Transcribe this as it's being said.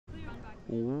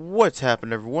What's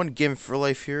happened, everyone? Game for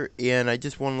Life here, and I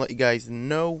just want to let you guys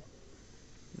know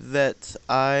that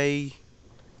I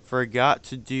forgot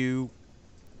to do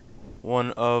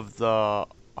one of the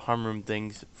harm room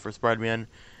things for Spider-Man.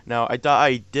 Now, I thought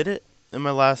I did it in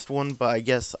my last one, but I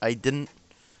guess I didn't.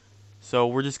 So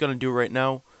we're just gonna do it right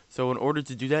now. So in order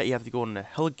to do that, you have to go in a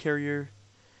helicarrier,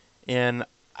 and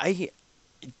I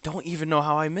don't even know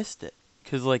how I missed it,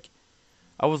 cause like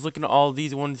I was looking at all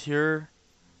these ones here.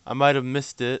 I might have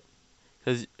missed it.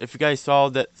 Because if you guys saw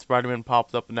that Spider-Man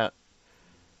popped up in that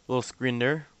little screen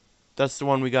there, that's the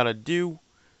one we gotta do.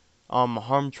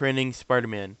 Harm training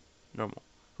Spider-Man. Normal.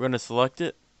 We're gonna select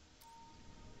it.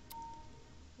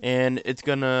 And it's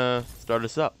gonna start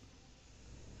us up.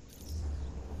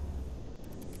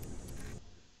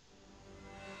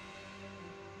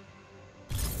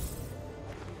 There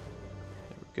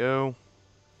we go.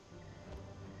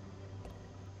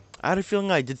 I had a feeling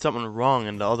I did something wrong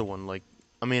in the other one. Like,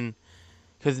 I mean,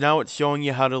 because now it's showing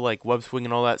you how to like web swing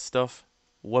and all that stuff.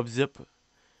 Web zip.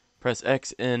 Press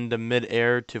X in the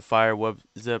mid-air to fire web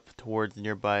zip towards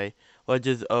nearby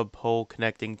ledges of pole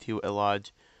connecting to a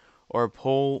lodge, or a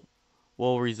pole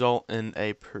will result in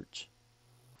a perch.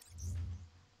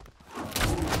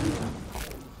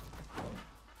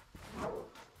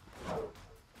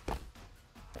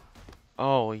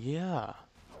 Oh yeah.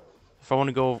 If I want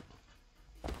to go,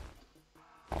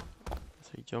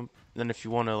 so you jump. Then if you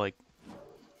want to like,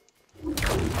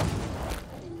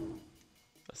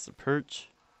 that's the perch.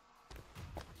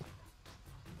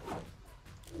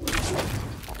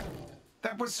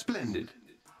 That was splendid.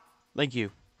 Thank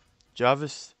you,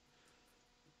 Jarvis.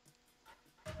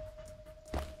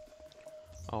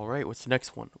 All right, what's the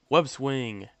next one? Web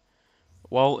swing.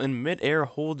 While in mid-air,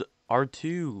 hold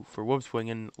R2 for web swing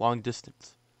in long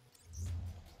distance.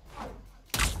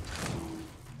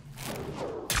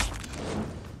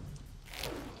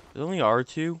 Is it only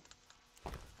R2?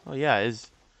 Oh yeah,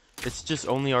 it's just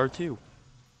only R2.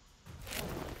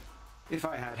 If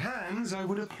I had hands, I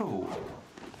would applaud.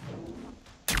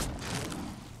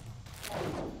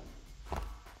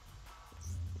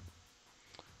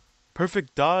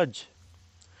 Perfect dodge.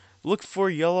 Look for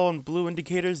yellow and blue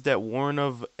indicators that warn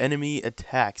of enemy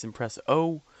attacks and press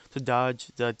O to dodge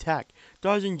the attack.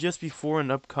 Dodging just before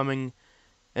an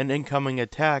incoming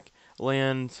attack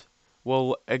lands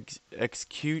will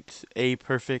execute a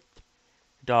perfect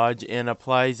dodge and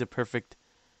applies a perfect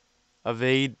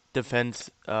evade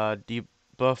defense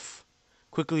debuff.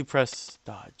 Quickly press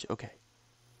dodge. Okay.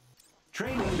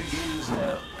 Training begins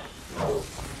now.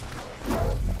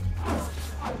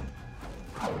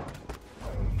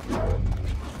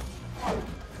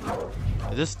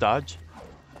 Is this dodge?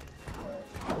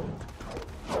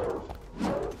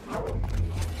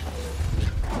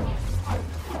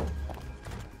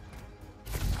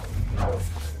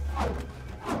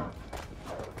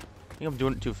 I think I'm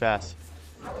doing it too fast.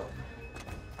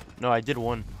 No, I did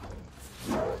one.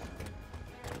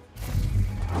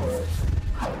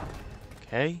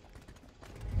 Okay.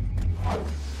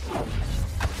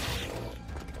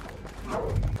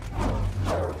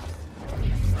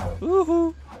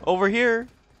 Woohoo! Over here.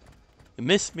 You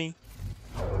missed me.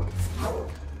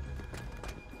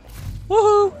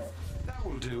 Woohoo! That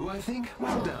will do, I think.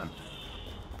 Well done.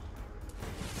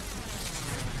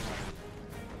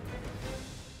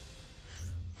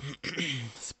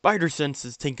 Spider sense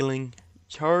is tinkling.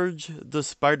 Charge the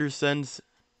spider sense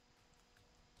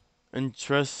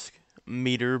interest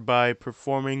meter by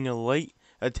performing light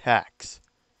attacks.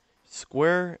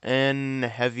 Square and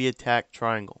heavy attack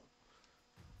triangle.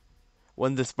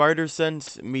 When the spider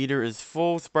sense meter is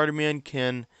full, Spider-Man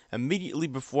can immediately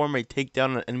perform a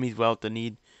takedown on enemies without the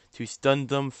need to stun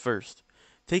them first.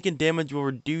 Taking damage will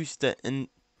reduce the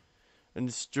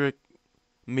instrict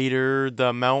meter. The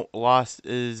amount lost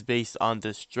is based on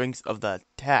the strength of the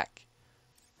attack.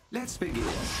 Let's begin.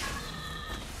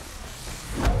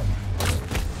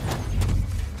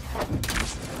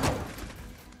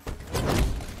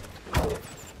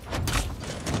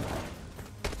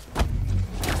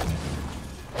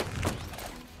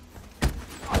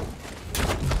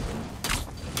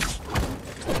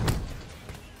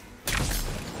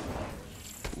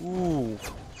 Ooh.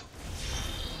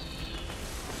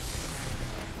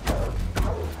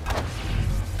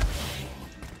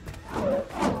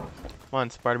 Come on,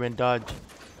 Spider-Man, dodge.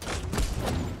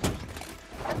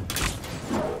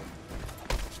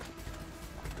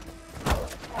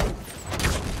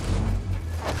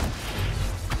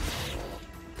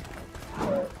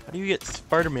 How do you get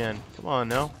Spider-Man? Come on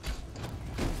now.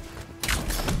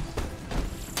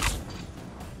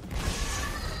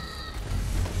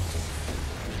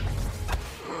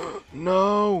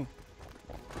 No!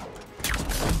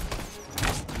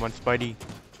 Come on, Spidey.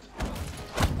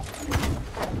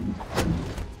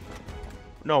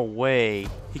 No way.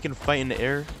 He can fight in the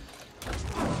air?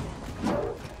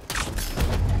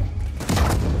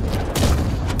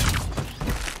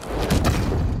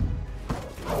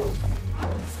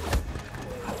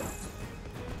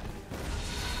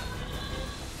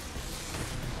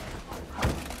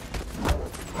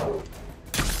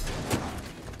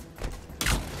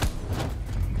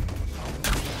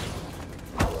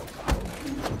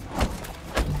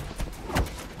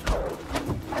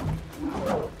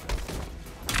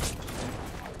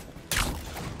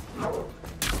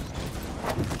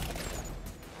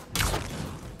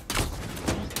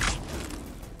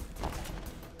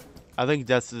 I think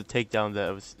that's the takedown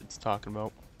that it's talking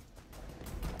about.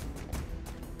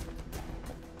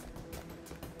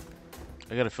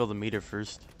 I gotta fill the meter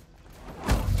first.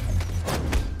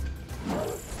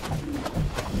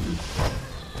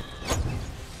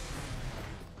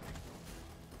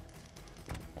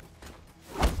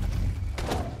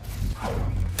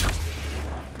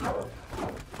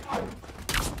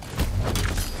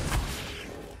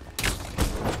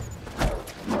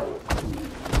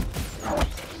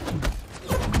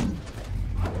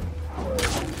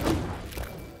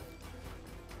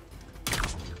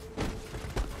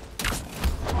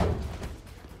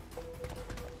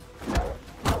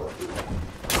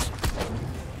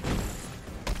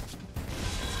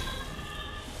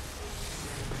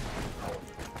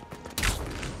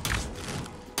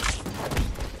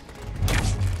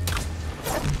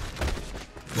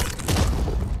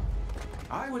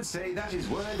 I would say that is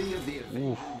worthy of the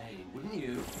Avengers name, wouldn't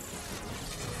you?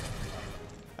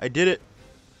 I did it.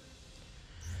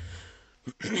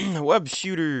 Web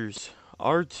shooters.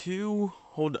 R2,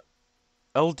 hold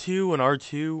L2 and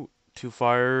R2 to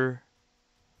fire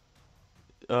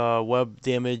web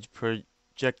damage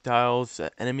projectiles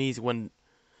at enemies. When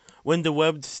the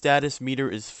web status meter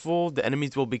is full, the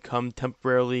enemies will become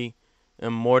temporarily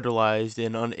immortalized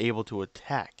and unable to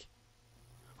attack.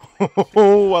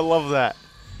 Oh, I love that.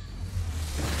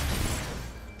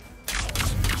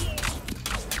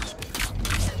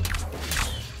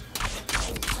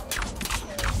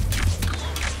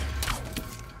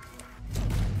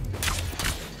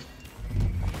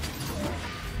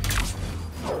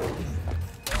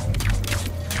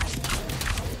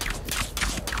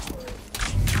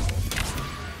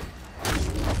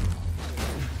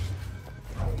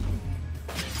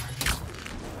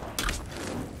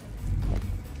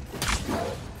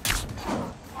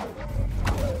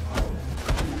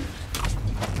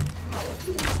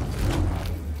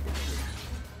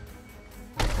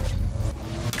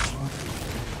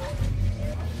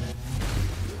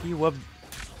 Web.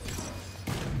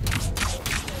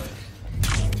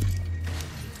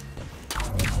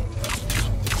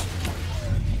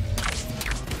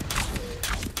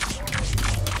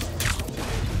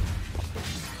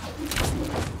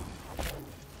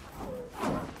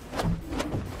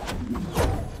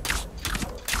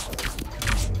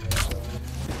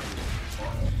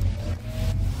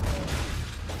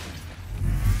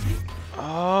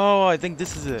 Oh, I think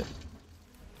this is it.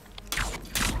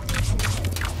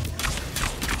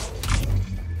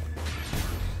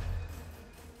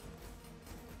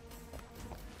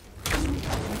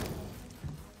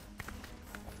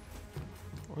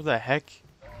 What the heck?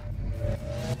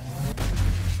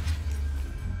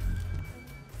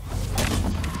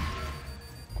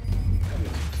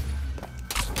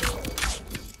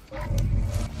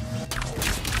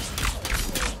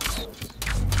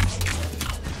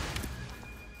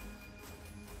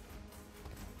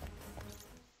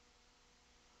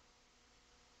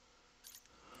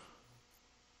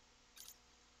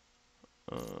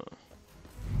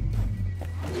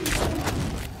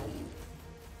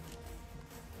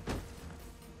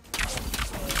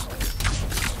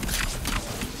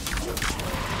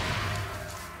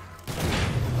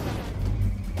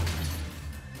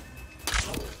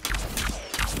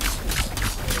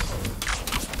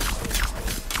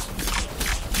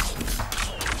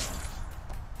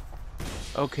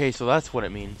 Okay, so that's what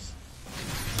it means.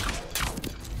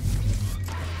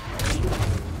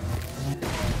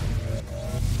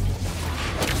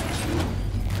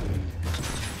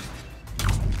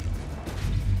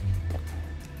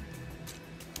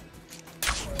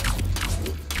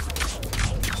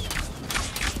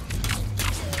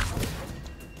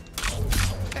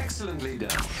 Excellently done.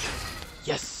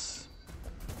 Yes!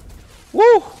 Woo!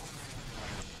 So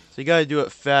you gotta do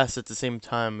it fast at the same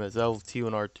time as L2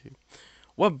 and R2.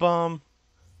 Web bomb.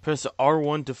 Press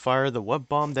R1 to fire the web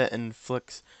bomb that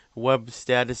inflicts web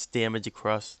status damage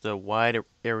across the wide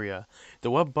area.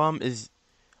 The web bomb is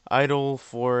idle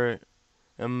for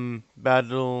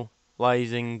battleizing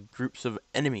groups of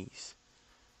enemies.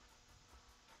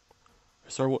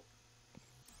 So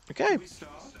okay.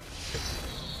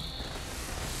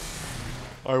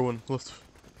 R1, let's.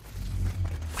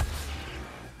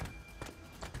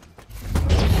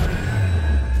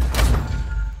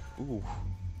 Ooh.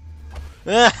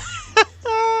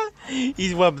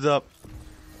 He's webbed up.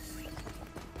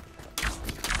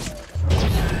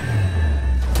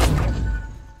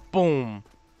 Boom.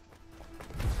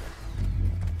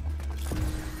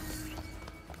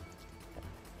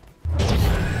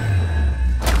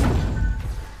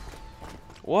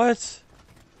 What?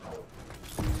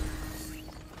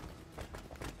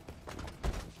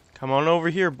 Come on over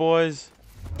here, boys.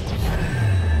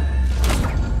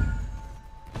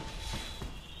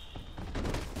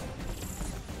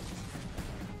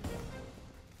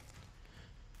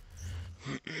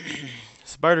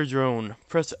 Spider drone.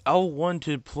 Press L1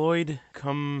 to deploy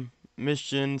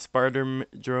commission spider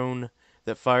drone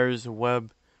that fires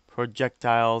web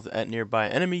projectiles at nearby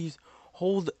enemies.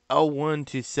 Hold L1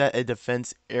 to set a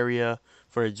defense area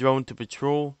for a drone to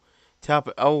patrol. Tap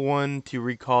L1 to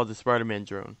recall the Spider-Man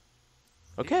drone.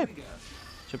 Okay.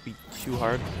 Shouldn't be too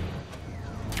hard.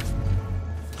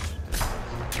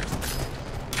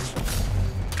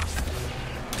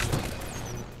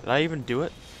 Did I even do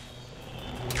it?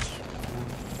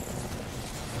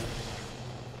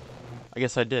 I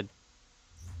guess I did.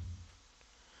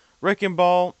 Wrecking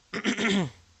Ball.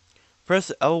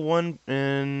 Press L1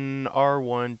 and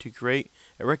R1 to create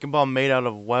a wrecking ball made out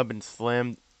of web and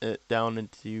slam it down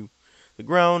into the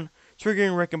ground.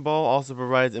 Triggering Wrecking Ball also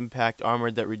provides impact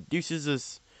armor that reduces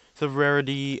the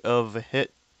severity of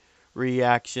hit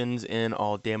reactions and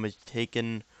all damage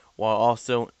taken, while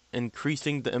also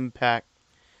increasing the impact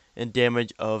and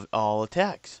damage of all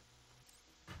attacks.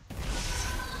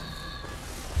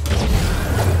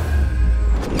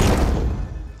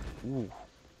 Ooh.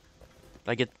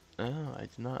 I get... Oh, I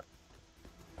did not.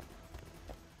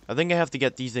 I think I have to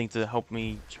get these things to help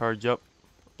me charge up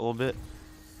a little bit.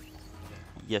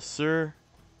 Yes, sir.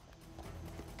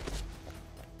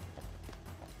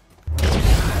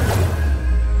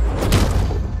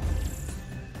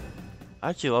 I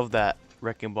actually love that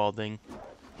wrecking ball thing.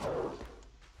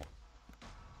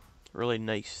 Really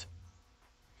nice.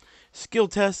 Skill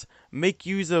test. Make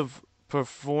use of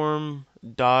perform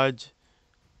dodge.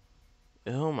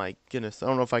 Oh my goodness. I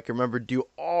don't know if I can remember do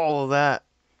all of that.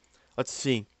 Let's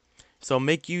see. So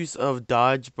make use of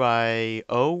dodge by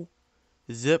O,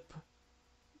 zip,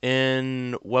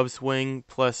 and web swing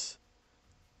plus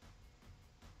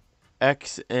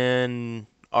X and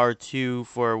R2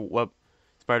 for web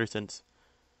spider sense.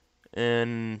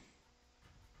 And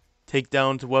take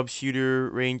down to web shooter,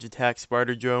 range attack,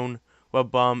 spider drone, web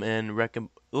bomb, and wreck. It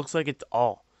looks like it's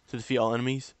all to defeat all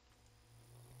enemies.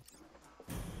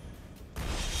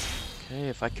 Okay,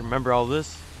 if I can remember all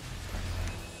this.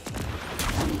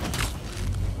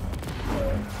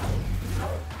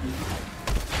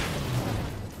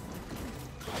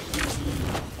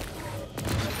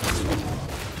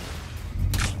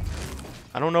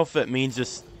 I don't know if it means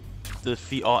just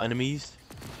defeat all enemies.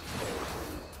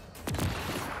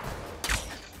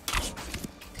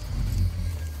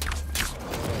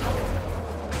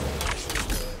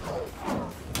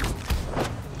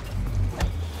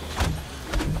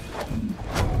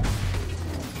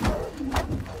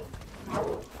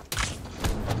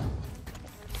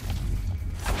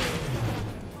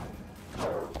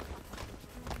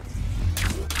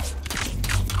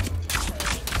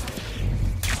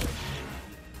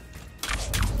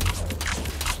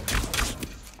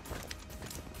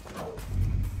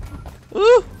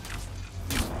 Woo!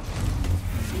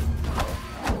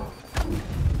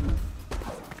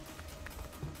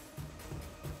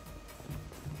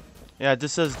 Yeah,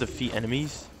 this says defeat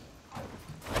enemies.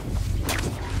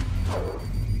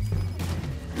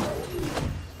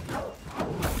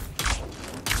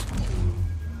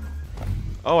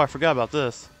 Oh, I forgot about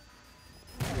this.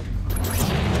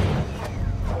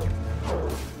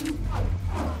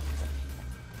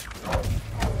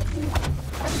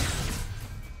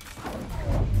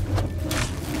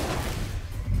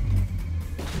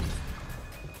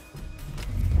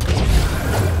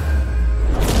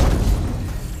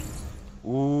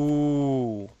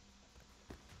 Ooh.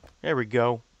 There we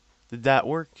go. Did that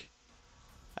work?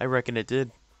 I reckon it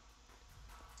did.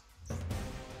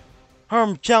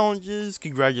 Harm challenges.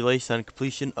 Congratulations on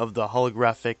completion of the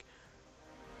holographic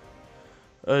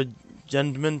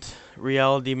augment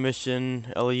reality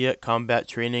mission. Elliot combat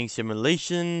training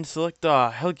simulation. Select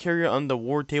the helicarrier on the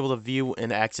war table to view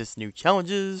and access new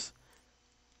challenges.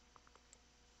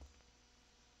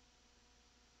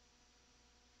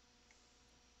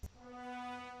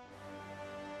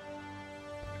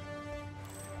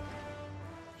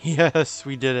 Yes,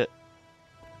 we did it.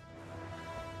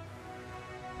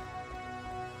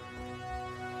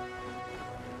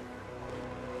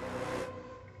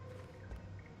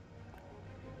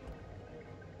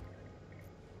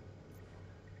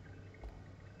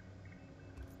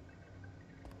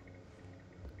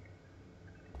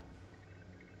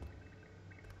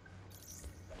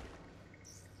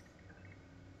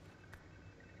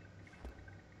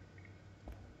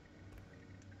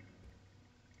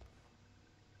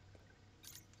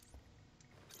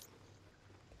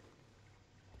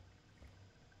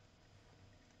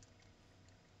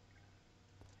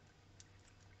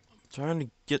 Trying to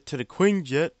get to the Queen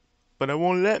jet, but it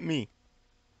won't let me.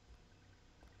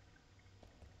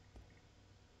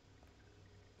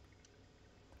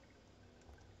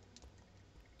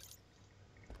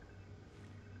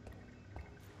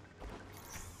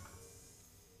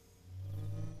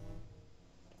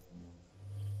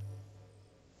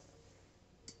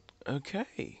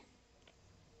 Okay.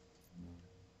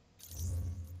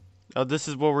 Now this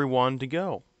is where we wanted to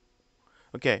go.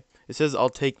 Okay. It says I'll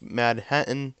take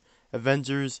Manhattan,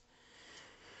 Avengers,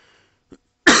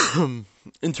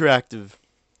 Interactive.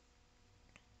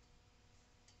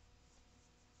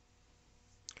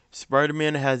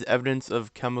 Spider-Man has evidence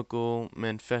of chemical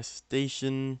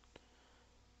manifestation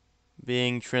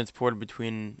being transported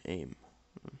between aim.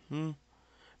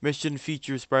 Mission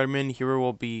features Spider-Man. Hero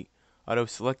will be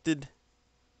auto-selected.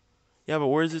 Yeah, but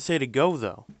where does it say to go,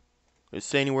 though? Does it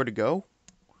say anywhere to go?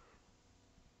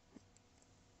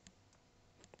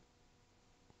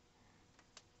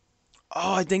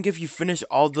 Oh, I think if you finish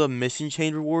all the mission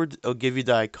chain rewards, it'll give you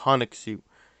the iconic suit.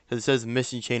 Because it says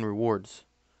mission chain rewards.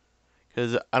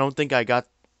 Because I don't think I got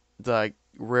the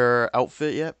rare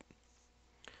outfit yet.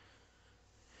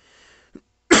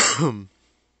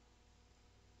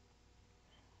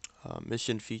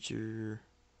 Mission feature.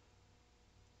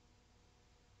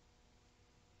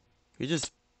 You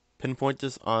just pinpoint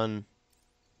this on.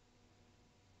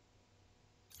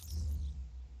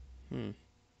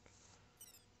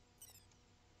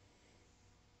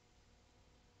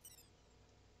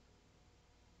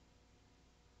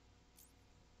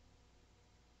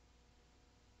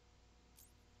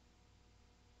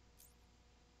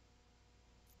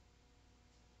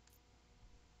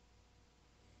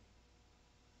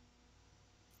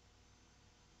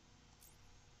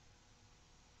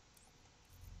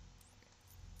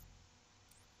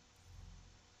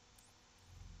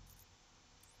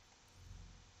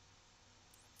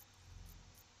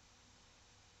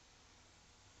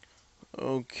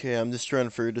 Okay, I'm just trying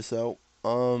to figure this out.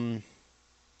 Go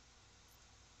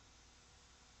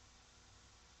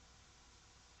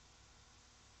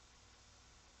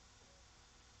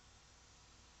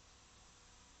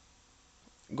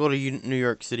to New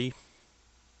York City.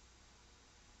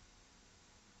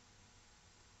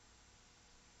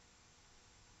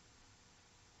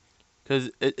 Because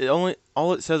it only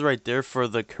all it says right there for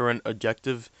the current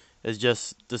objective is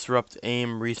just disrupt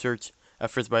aim research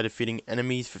efforts by defeating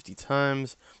enemies 50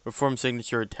 times, perform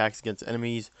signature attacks against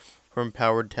enemies, perform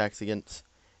powered attacks against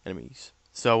enemies.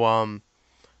 So I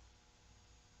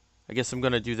guess I'm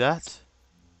gonna do that.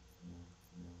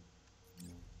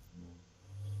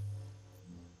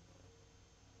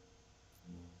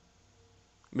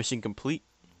 Mission complete.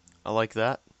 I like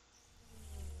that.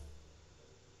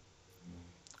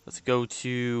 Let's go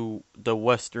to the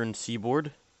western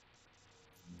seaboard.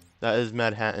 That is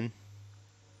Manhattan.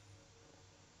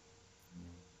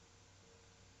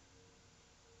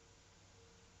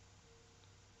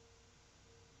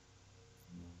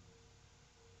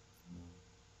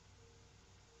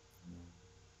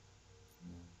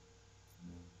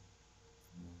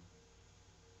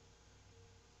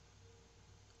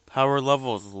 Power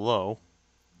level is low.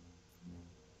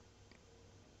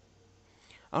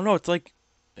 I don't know, it's like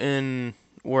in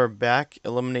we're back,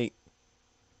 eliminate.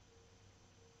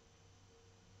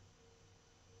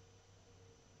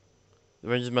 The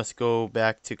Avengers must go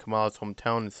back to Kamala's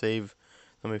hometown and save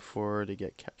them before they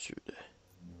get captured.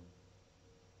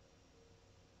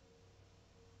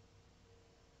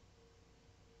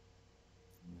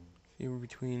 See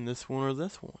between this one or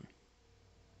this one.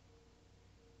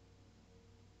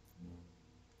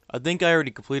 I think I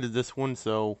already completed this one,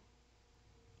 so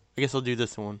I guess I'll do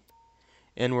this one.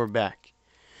 And we're back.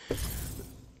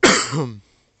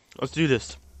 Let's do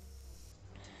this.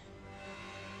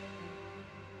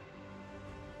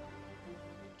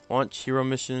 Launch hero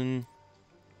mission.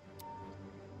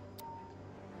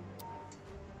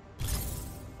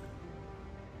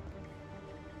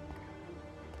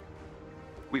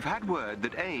 We've had word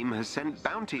that AIM has sent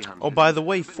bounty hunters. Oh, by the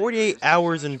way, 48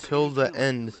 hours until the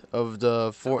end of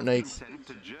the Fortnite's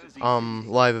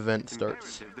live event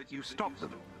starts. That you stop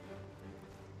them.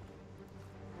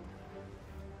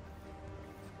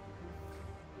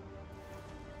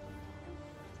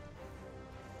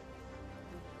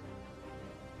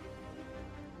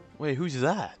 Wait, who's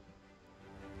that?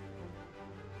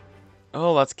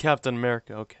 Oh, that's Captain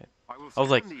America. Okay. I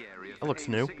was like, that looks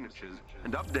new.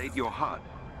 And update your HUD.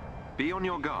 Be on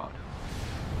your guard.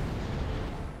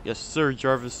 Yes, sir,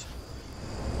 Jarvis.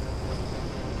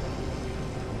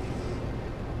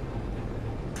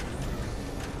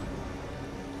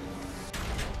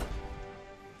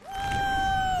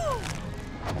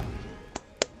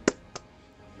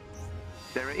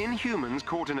 There are Inhumans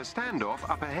caught in a standoff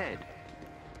up ahead.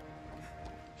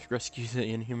 Rescue the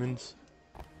Inhumans.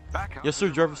 Back up. Yes, sir,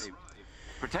 Jarvis.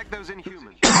 Protect those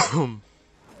Inhumans.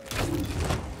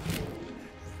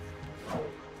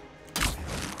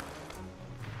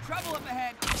 Trouble up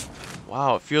ahead.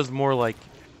 Wow, it feels more like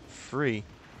free.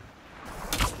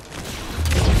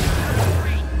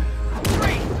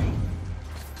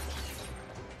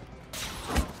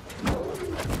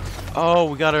 Oh,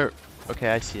 we got her. Okay,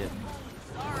 I see it.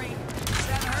 Sorry. Does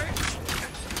that hurt?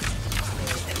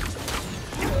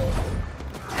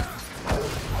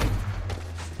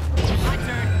 My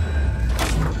turn.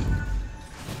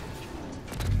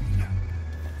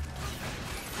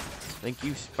 Thank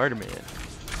you, Spider-Man.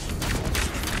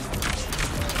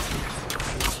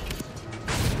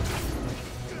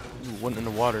 Ooh, one in the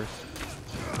water.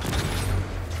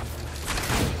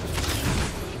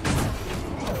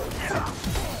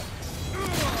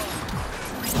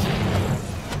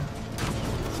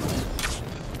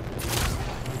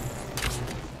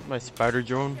 My spider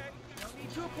drone. No need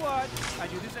to applaud. I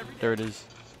do this every day. There it is.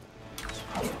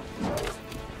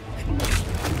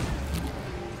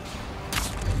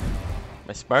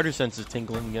 My spider sense is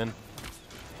tingling again.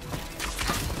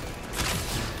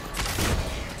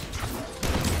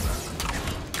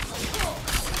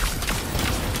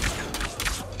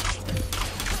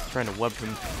 Trying to web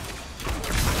him.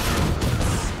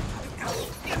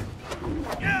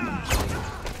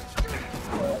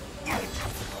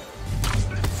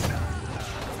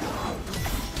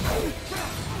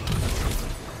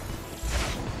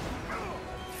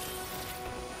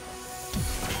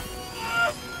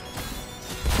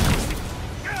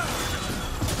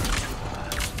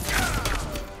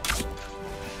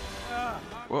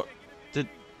 What? Did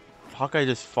Hawkeye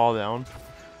just fall down?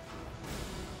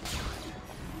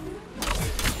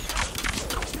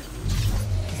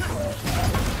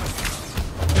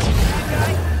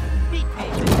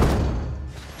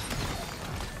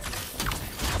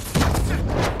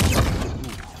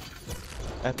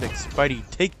 Epic Spidey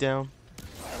takedown.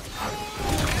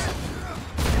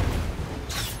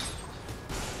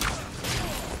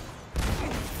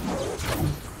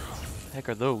 The heck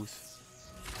are those?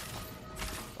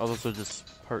 Oh, those are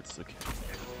just parts. Okay.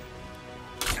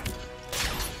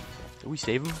 Did we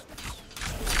save him?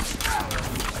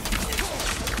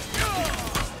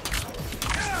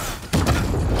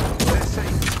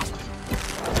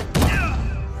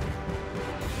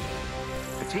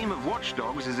 A team of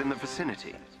watchdogs is in the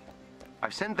vicinity.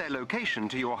 I've sent their location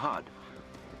to your HUD.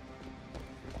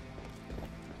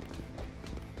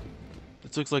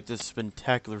 This looks like the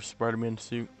spectacular Spider-Man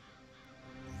suit.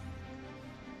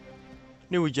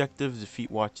 New objective: defeat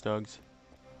watchdogs.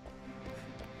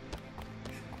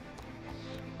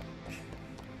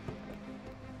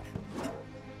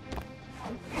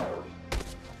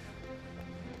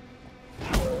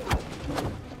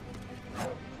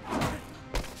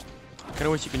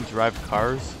 Kinda wish you can drive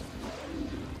cars.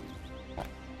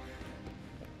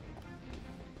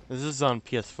 This is on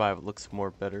PS5, it looks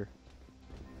more better.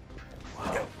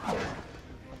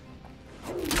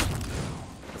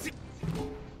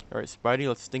 Alright, Spidey,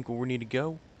 let's think where we need to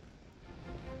go.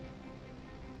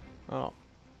 Oh.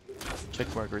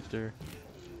 Check mark right there.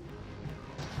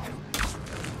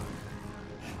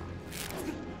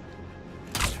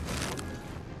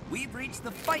 We've reached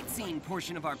the fight scene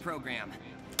portion of our program.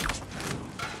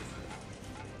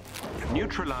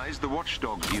 Neutralize the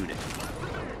watchdogs unit.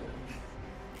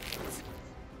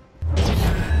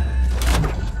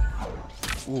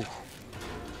 Ooh.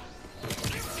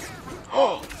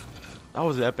 Oh! That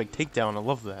was an epic takedown. I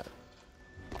love that.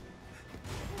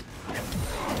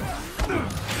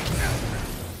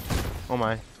 Oh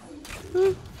my.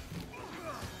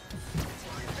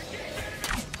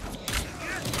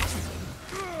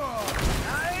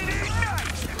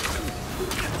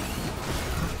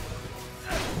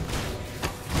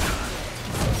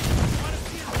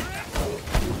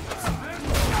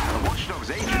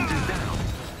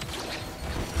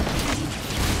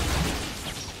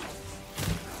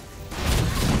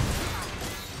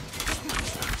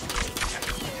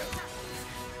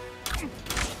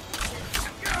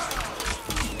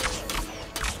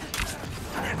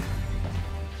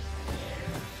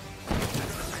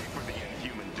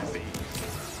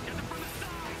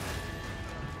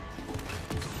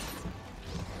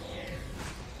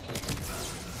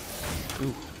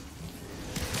 Ooh.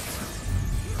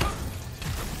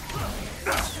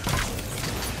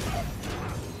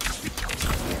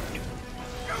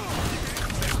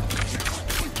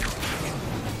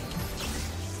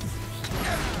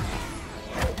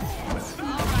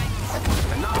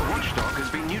 Another watchdog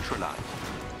has been neutralized.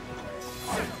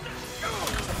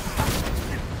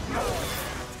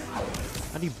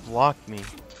 How do you block me?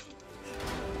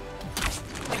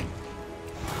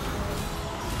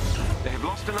 They have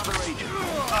lost another agent.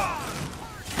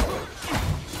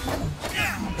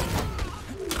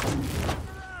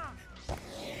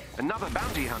 Another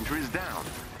bounty hunter is down.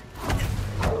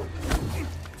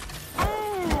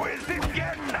 Ooh, is it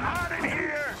getting hot in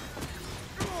here?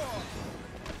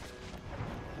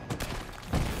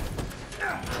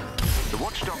 The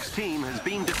watchdog's team has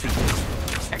been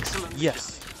defeated. Excellent.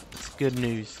 Yes, it's good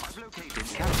news. I've located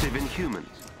captive inhumans.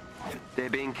 They're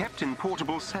being kept in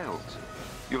portable cells.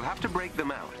 You'll have to break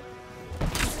them out.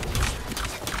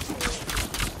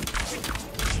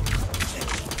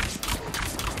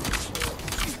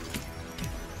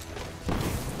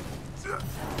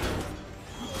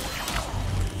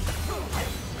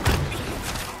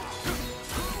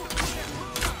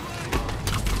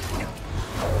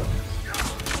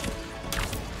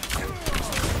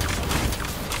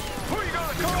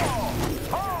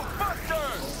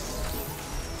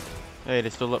 Hey,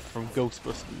 they're still up from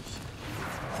Ghostbusters.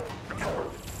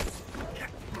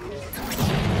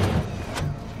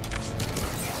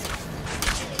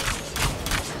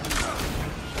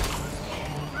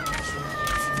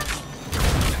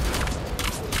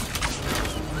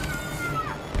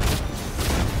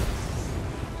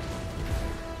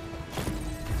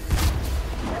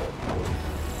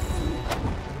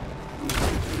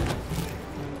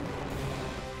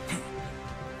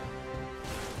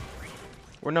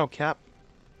 Or no, Cap.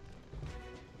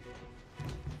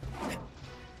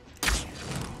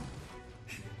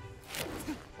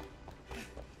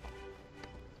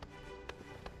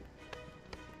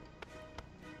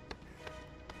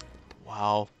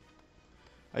 Wow.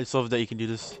 I just love that you can do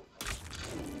this.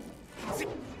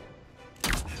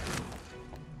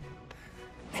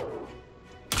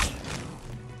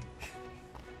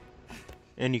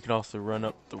 And you can also run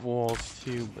up the walls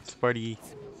too, but Spidey...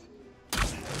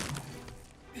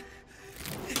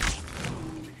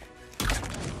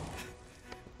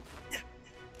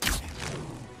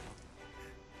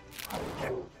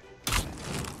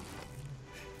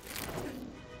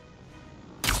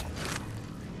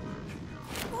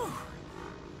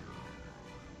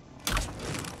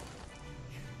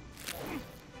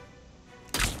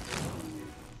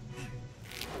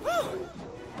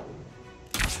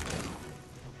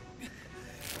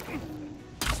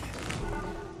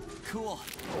 Cool.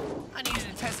 I needed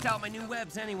to test out my new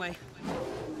webs anyway.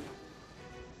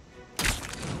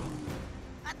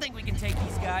 I think we can take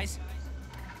these guys.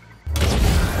 I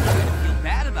feel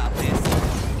bad about this.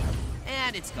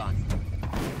 And it's gone.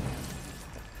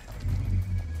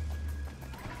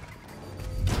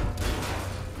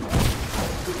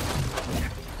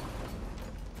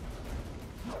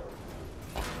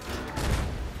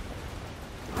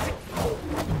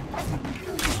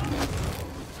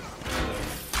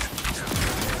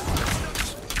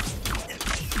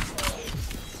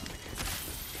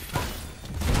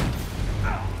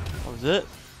 That was it.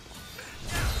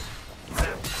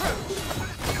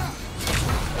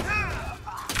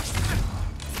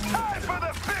 Time for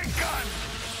the big gun!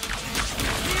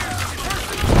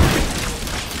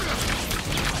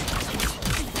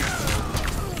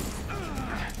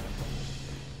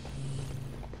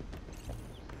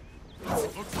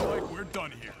 Looks like we're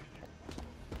done here.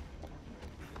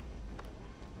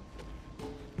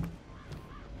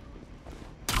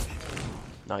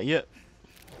 Not yet.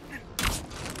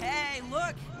 Hey,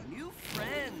 look! New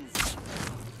friends!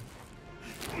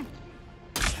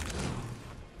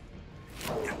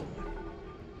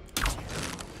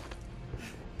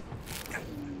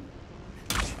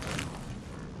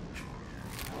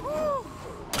 Whew.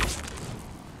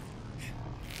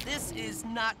 This is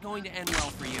not going to end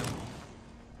well for you.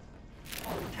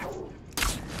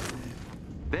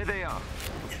 There they are.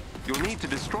 You'll need to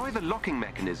destroy the locking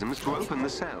mechanisms to open the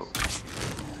cell.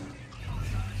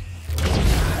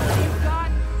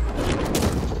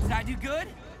 Did I do good?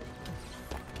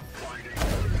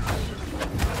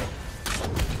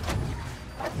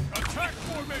 Attack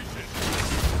formation!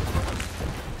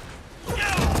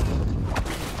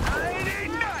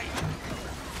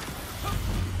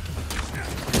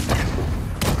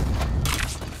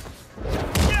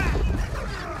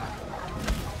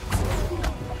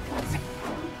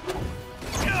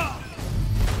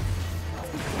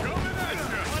 Coming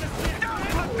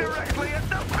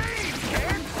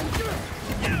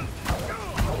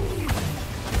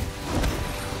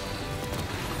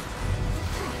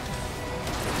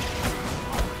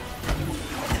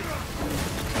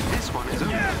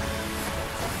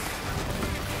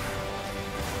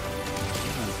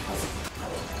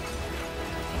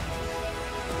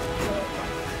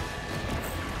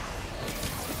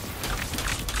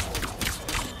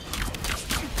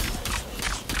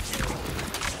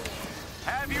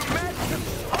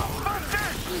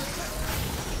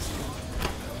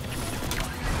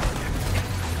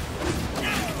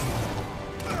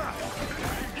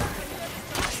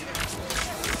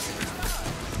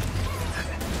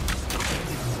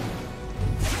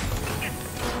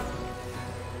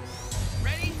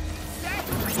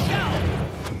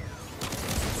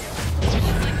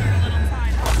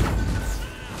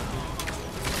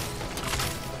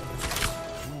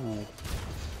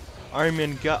Iron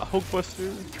Man got Hulkbuster.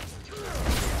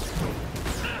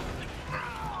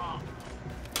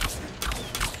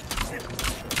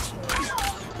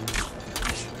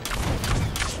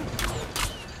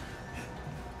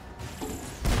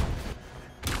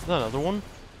 Is that another one?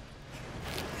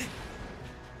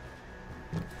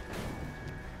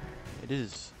 It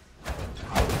is.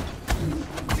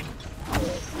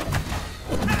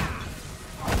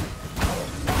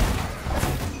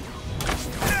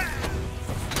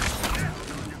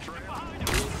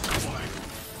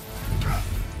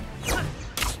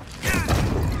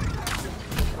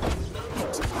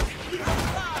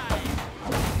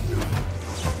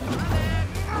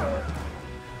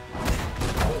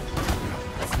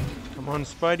 Come on,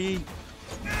 Spidey.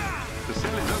 The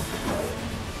cell is open.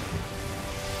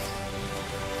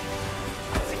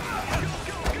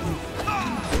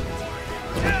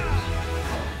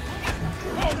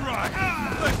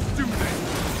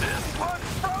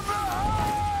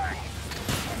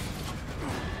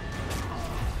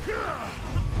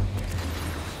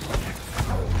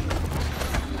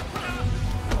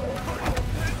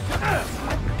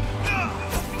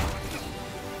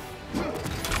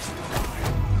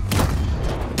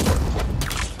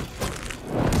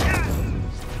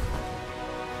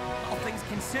 All things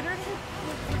considered,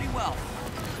 pretty well.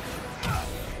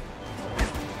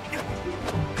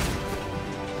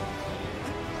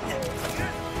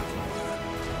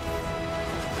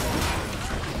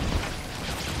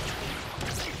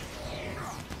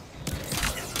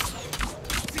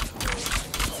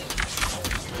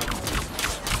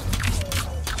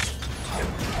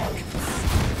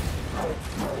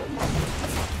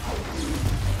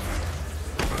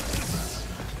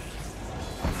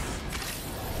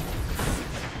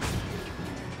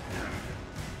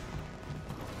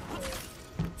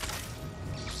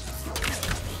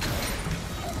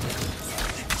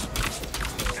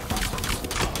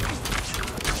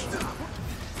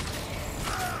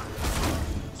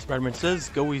 Spider-Man says,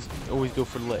 always go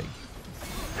for the leg.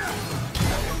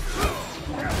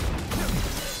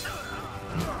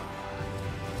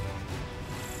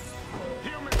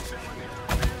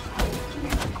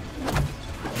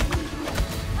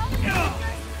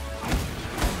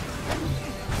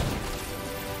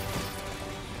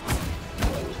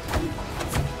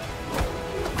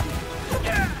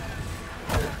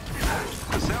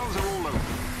 The cells are all open.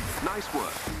 Nice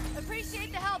work.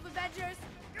 Appreciate the help, Avengers.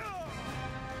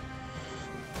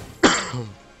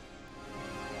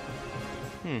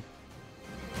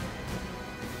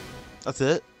 That's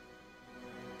it.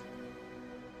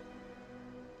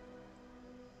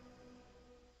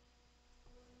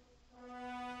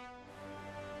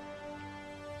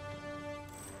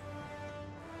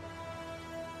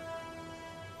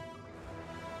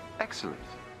 Excellent.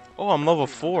 Oh, I'm level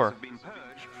Hunters 4. have been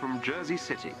purged from Jersey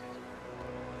City.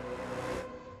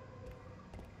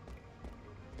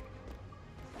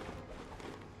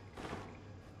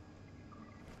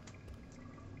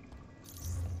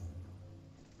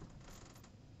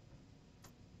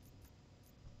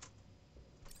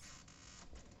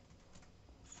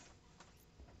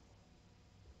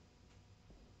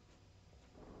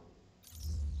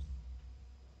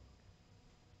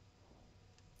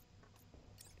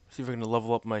 See if I can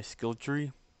level up my skill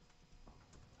tree.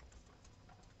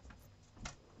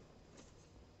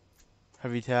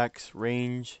 Heavy attacks,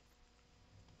 range.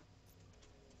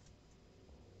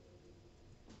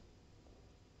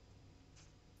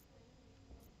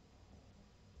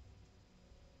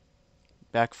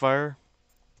 Backfire.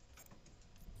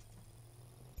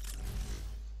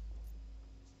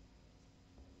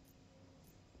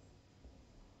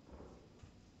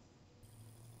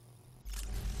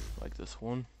 Like this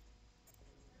one.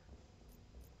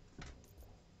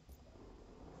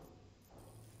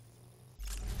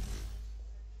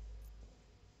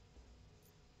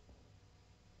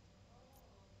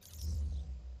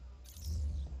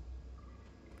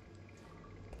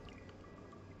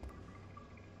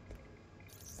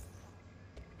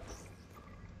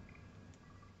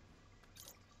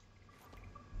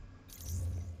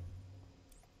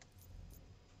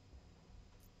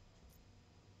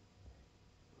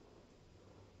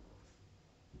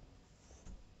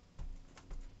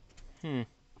 Hmm.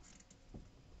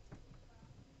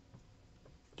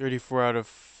 34 out of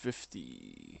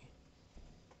 50.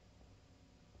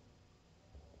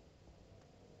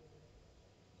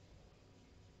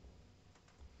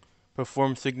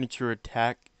 Perform signature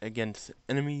attack against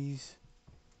enemies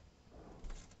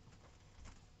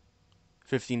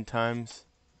 15 times.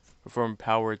 Perform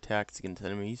power attacks against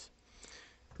enemies.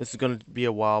 This is going to be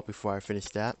a while before I finish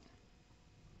that.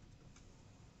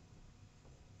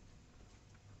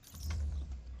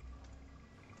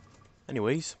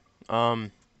 Anyways,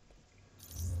 I'm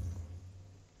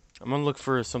gonna look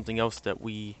for something else that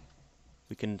we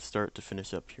can start to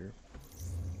finish up here.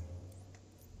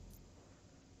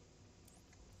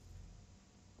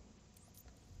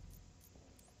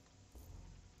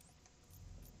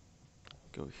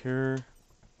 Go here.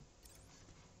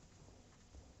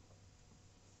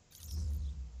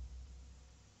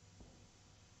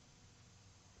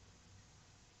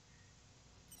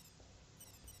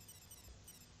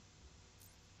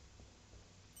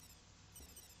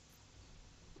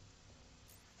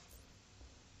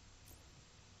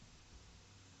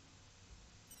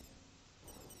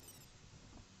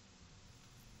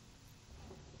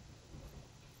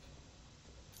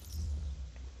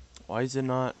 Why is it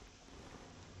not?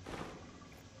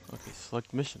 Okay,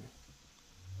 select mission.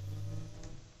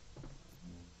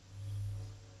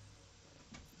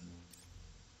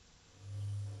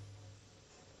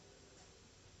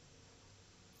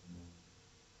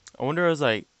 I wonder as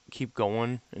I keep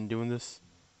going and doing this.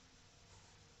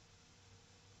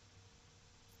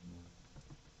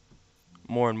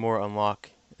 More and more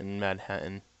unlock in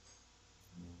Manhattan.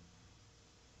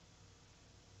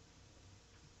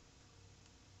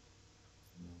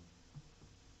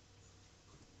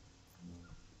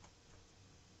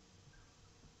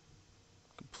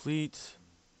 Complete.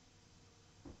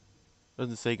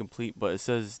 Doesn't say complete, but it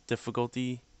says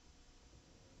difficulty.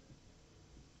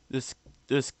 This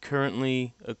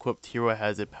currently equipped hero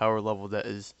has a power level that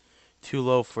is too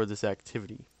low for this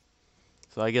activity.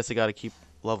 So I guess I gotta keep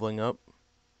leveling up.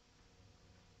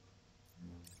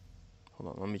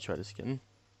 Hold on, let me try this again.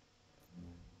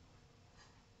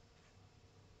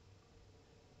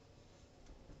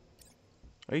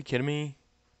 Are you kidding me?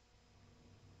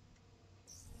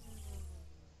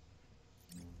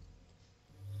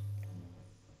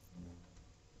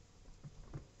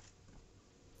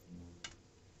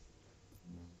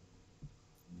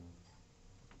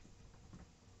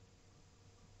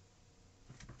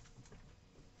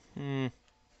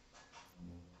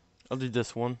 I'll do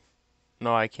this one.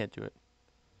 No, I can't do it.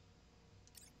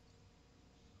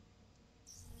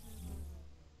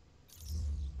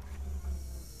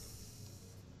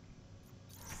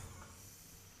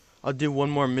 I'll do one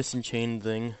more missing chain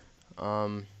thing.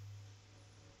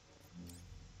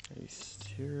 Paste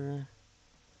here.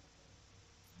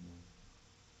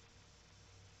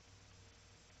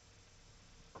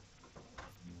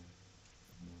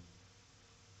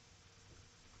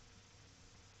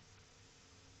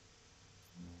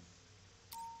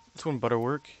 This one better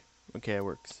work. Okay, it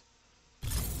works. I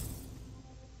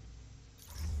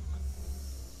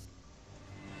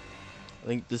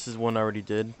think this is one I already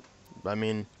did. I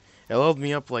mean, it leveled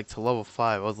me up like to level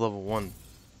 5. I was level 1.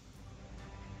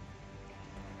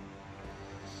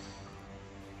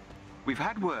 We've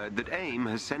had word that AIM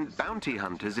has sent bounty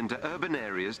hunters into urban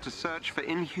areas to search for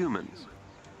Inhumans.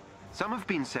 Some have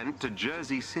been sent to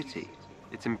Jersey City.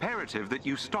 It's imperative that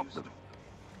you stop them.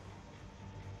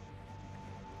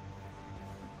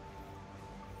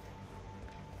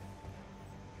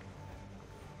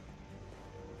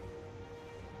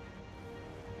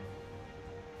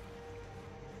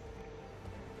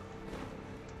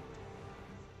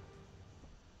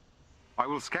 I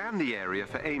will scan the area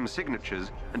for AIM signatures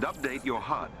and update your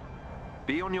HUD.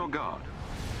 Be on your guard.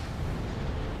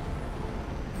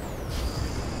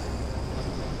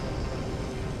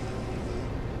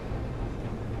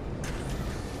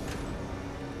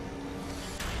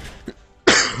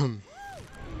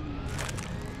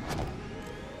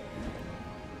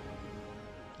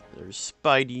 There's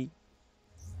Spidey.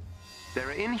 There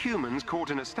are Inhumans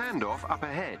caught in a standoff up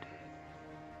ahead.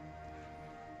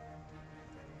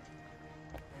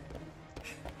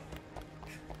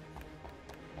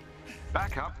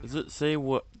 Back up. Does it say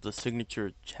what the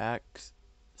signature attacks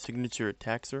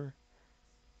are?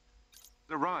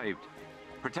 Arrived.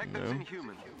 Protect those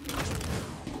Inhumans.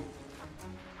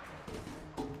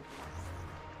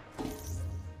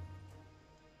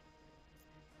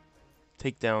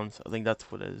 Takedowns. I think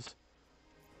that's what it is.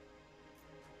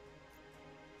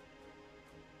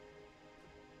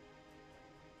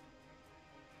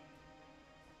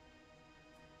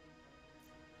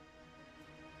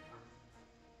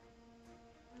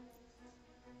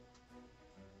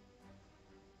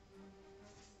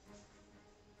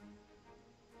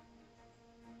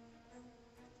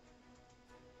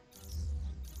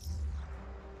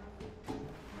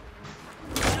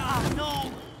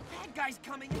 No! That guy's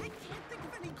coming! I can't think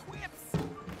of any quips!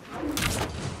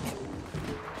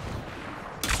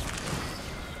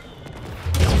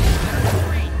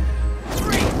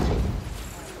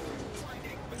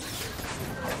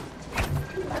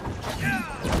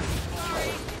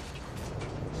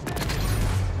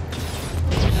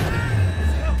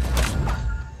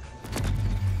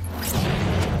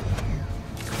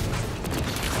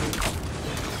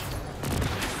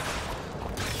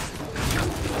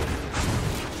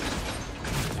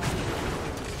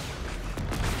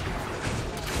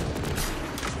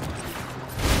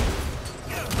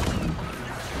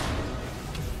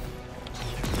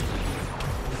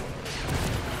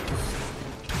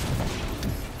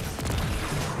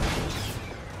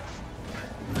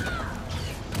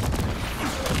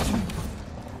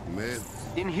 man.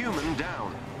 Inhuman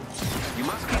down. You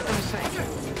must keep them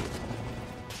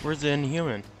safe. Where's the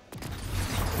Inhuman?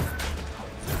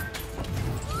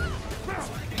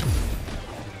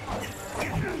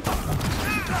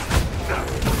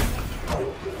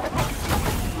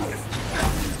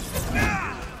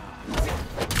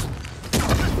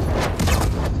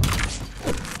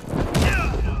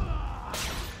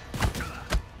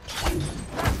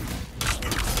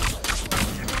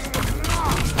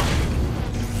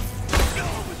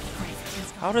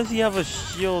 How does he have a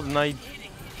shield and I...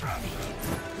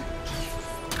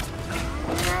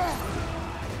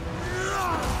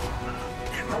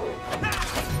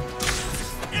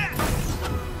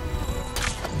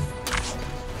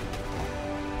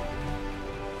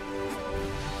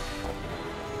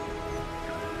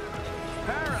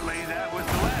 Apparently that was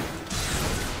the last.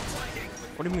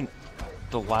 What do you mean,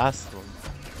 the last one?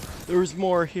 There's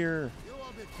more here.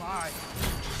 Fine.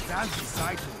 That's the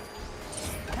cycle.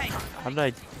 Hey,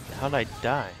 How'd I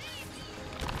die?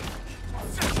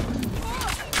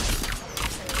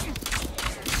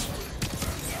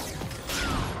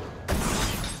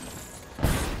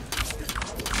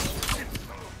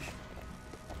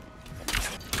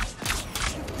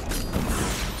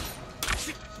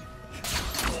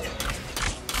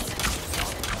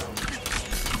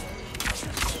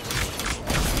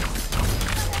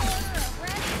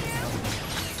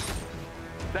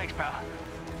 Thanks, pal.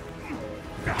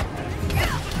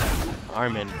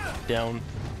 Iron Man down.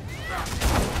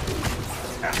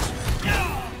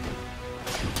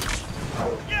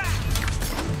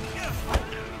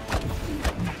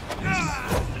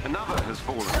 Another has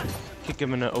fallen. Kick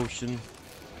him in the ocean.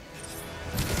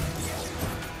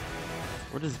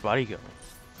 Where does his body go?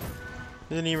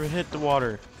 He didn't even hit the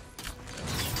water.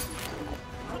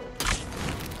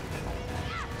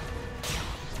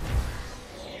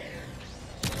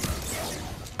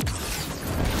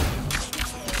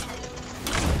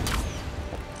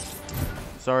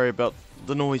 Sorry about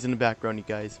the noise in the background, you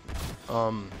guys.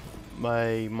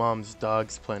 My mom's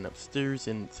dog's playing upstairs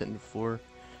and sitting on the floor.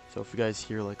 So if you guys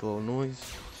hear like a little noise.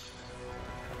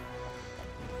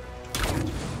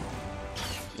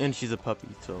 And she's a puppy,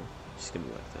 so she's gonna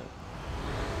be like that.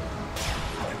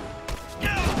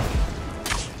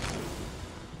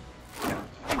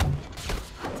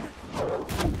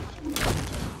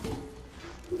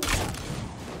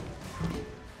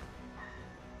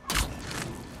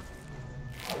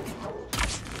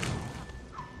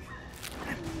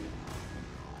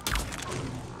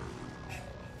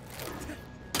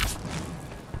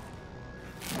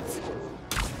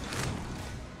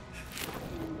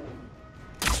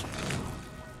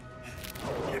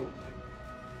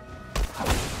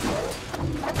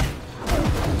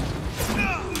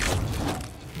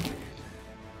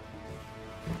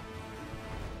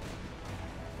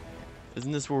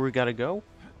 Isn't this where we gotta go?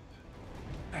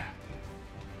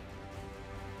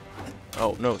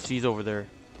 Oh, no, she's over there.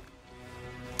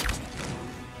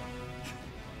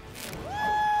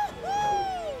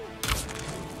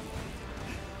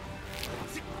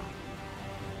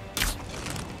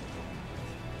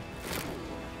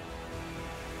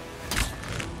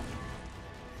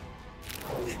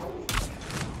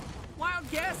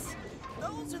 wild guess?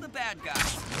 Those are the bad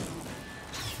guys.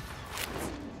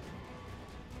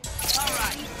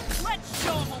 Alright, let's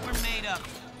show them what we're made of.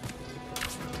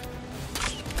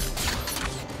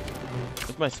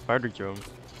 Where's my spider drone?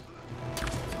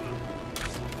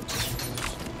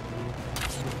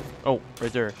 Oh,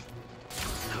 right there.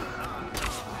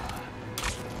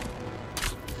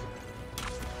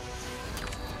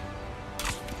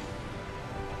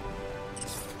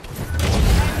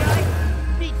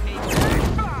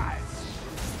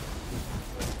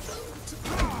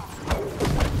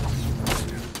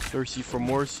 Thirsty for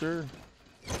more, sir?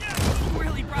 You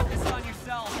really brought this on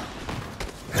yourself.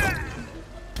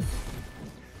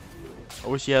 I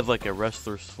wish you had like a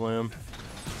wrestler slam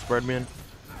spreadman.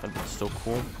 That'd be so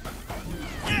cool.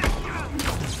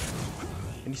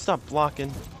 Can you stop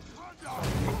blocking?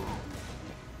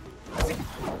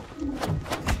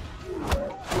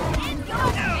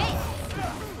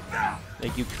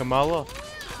 Thank you, Kamala.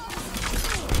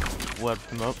 Web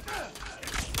him up.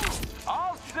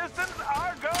 All systems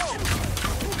are go.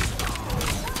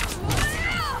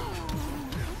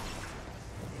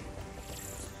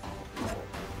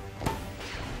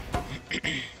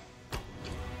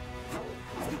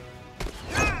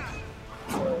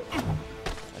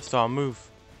 I saw him move.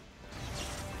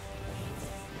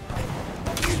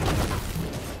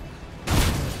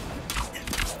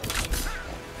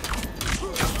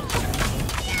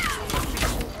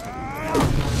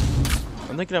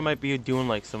 I'm thinking I might be doing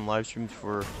like some live streams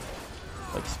for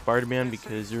like Spider-Man,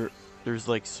 because there's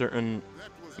like certain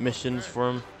missions for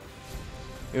him.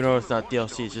 You know, it's not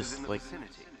DLC, it's just like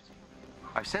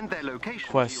I've sent their location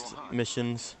quest to your hut.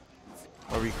 missions,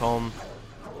 whatever you call them.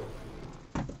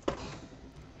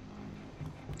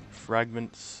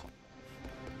 Fragments.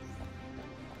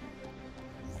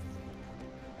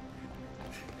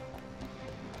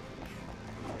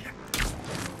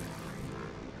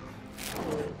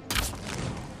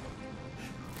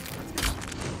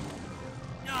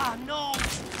 Ah, no!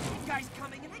 These guys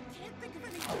coming and I can't think of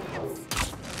anything else.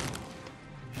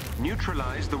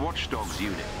 Neutralize the Watchdogs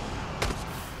unit.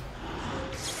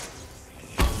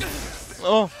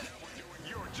 Oh,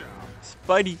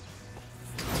 Spidey.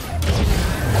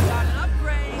 Got an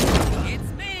upgrade.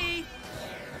 It's me.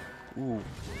 Ooh.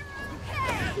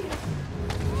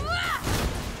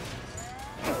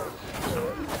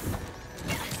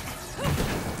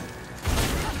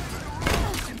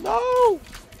 No!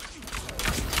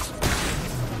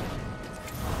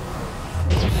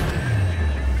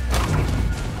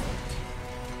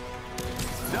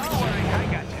 Don't worry, I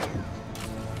got you.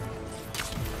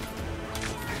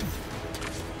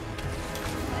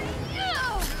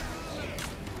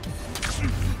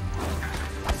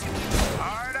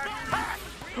 Hard attack!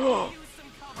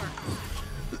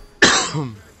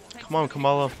 Come on,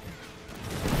 Kamala.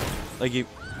 Thank you.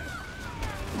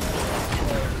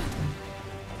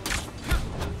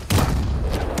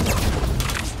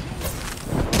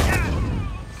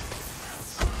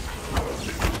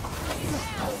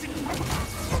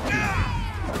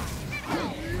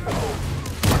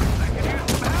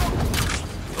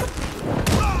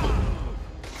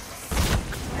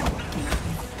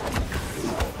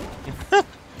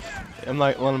 I'm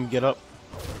not letting him get up.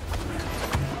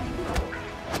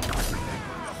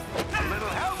 A little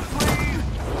help, please!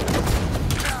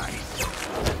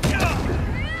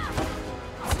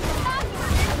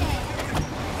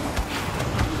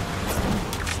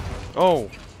 Oh,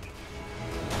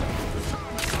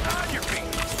 On your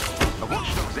feet! A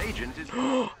Watchdogs agent is...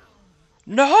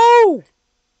 no!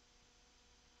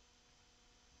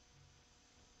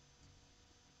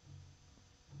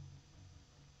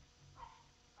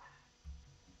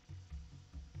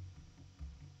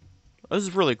 This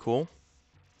is really cool.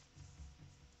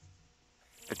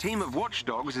 A team of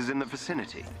Watchdogs is in the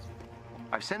vicinity.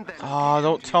 I've sent their... Ah,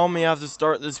 don't tell me I have to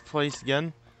start this place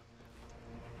again.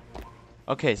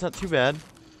 Okay, it's not too bad.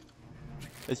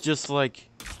 It's just like...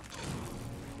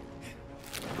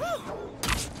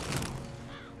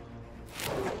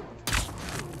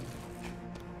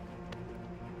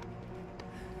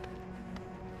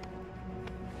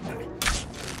 I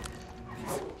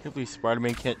can't believe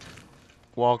Spider-Man can't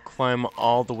wall climb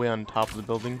all the way on top of the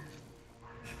building.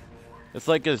 It's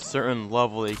like a certain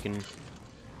level that you can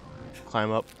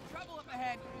climb up. Trouble up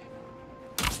ahead.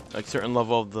 Like certain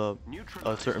level of the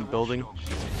certain building.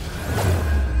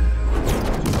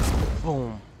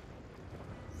 Boom.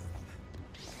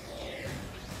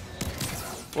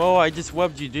 Whoa, I just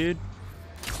webbed you, dude.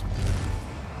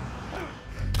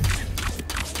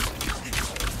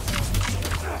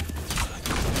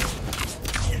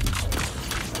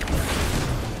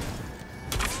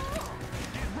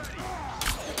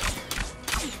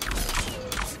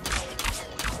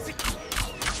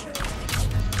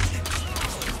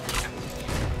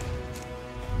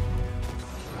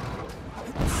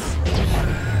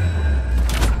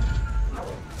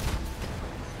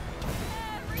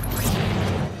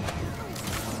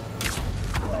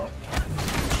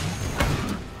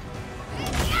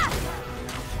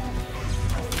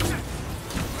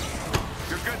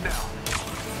 You're good now.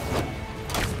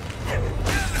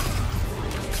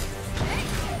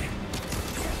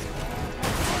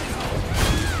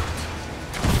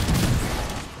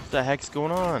 What the heck's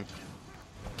going on?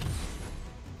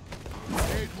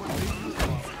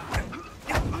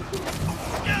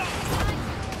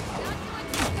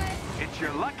 It's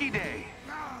your lucky day.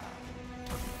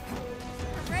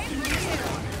 Right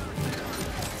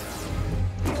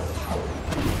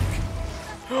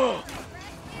for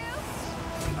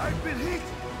I've been hit.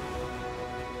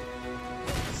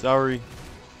 Sorry.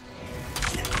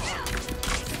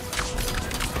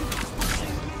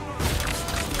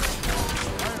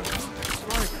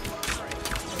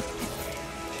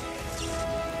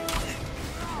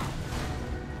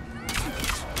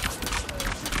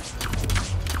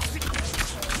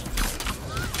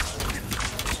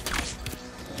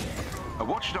 A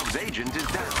Watchdogs agent is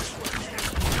down.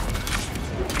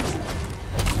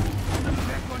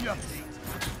 Back on your feet.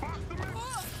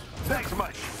 Thanks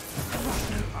much.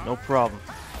 No problem.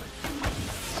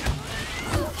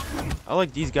 I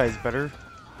like these guys better.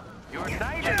 Your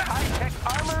knight in high-tech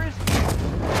armor is here.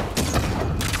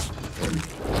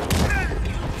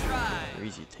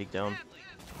 take down.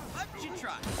 What you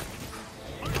try?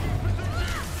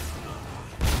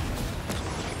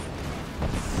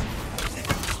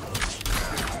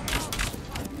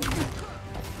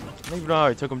 I don't even know how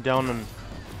I took him down in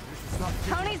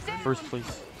Tony's down. first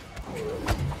place.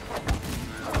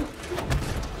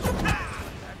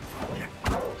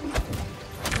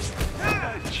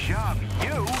 Good job,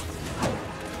 you!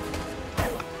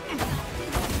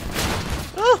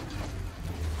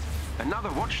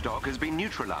 Another watchdog has been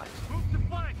neutralized. Move to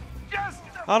flank! Just!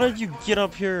 How did you get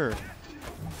up here?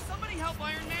 Somebody help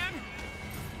Iron Man!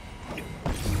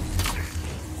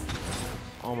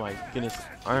 Oh my goodness,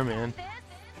 Iron Man.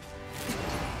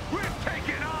 We're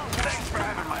taking off! Thanks for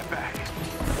having my back.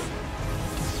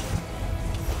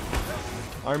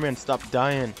 Iron Man, stop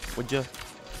dying, would you?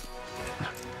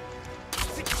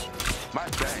 My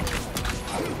back.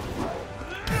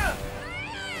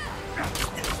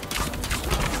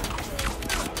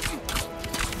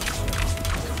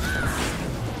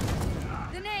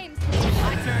 The names.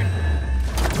 My turn.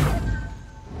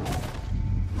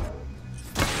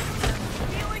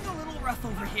 Feeling a little rough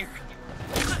over here.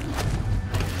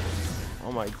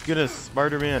 Oh my goodness,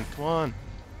 Spider-Man, come on.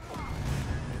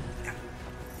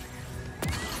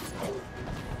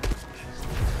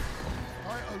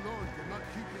 I alone cannot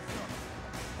keep this up.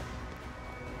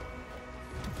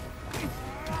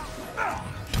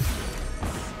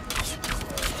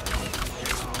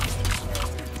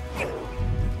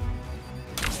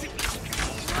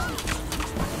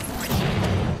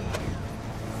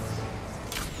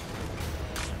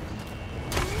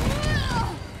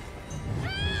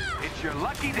 It's your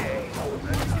lucky day.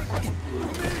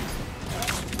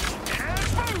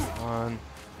 Come on.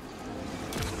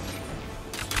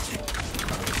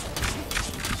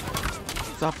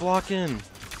 Stop blocking.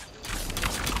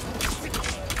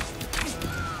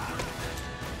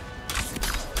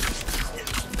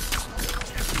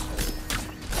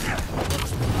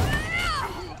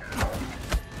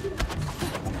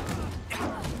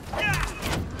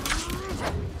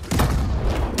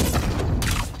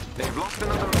 They've lost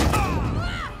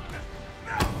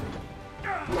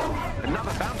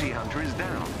another bounty hunter is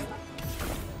down.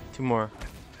 Two more.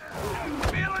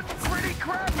 Feeling pretty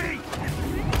crappy.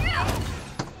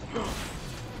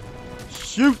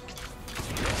 Shoot!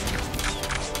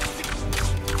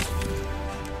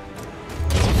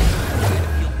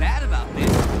 Feel bad about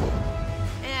this.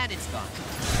 And it's gone.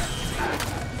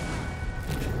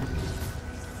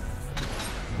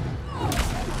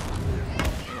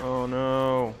 Oh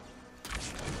no.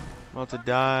 I'm about to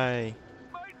die.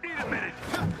 Might need a minute.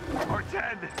 Or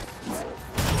 10.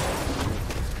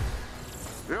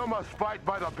 You must fight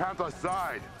by the Panther's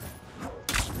side.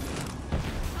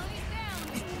 Tony's down.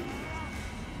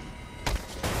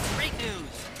 Great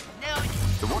news. Now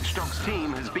it's The Watchdogs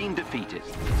team has been defeated.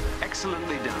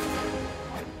 Excellently done.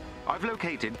 I've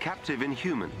located captive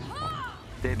Inhumans.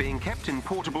 They're being kept in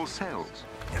portable cells.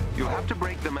 You'll have to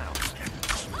break them out.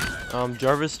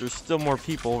 Jarvis, there's still more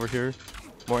people over here.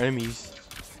 More enemies.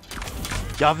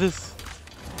 Jarvis!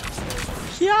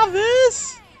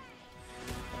 Jarvis!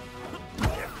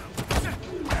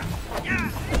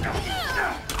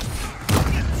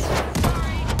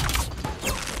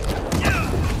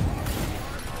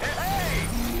 Hey!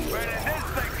 Where did this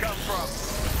thing come from?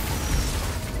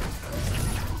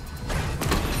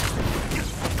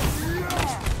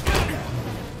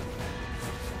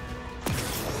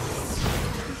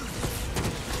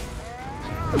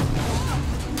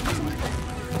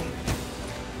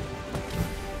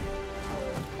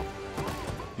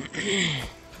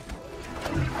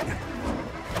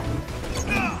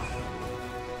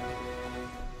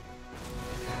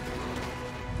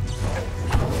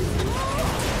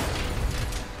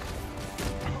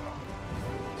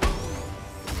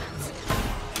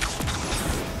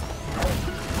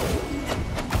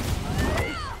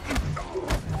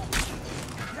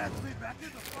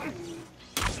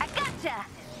 I gotcha.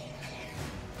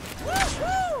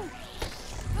 Woo-hoo!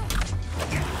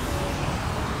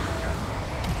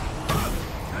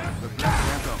 The Black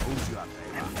Panther owes you a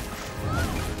favor.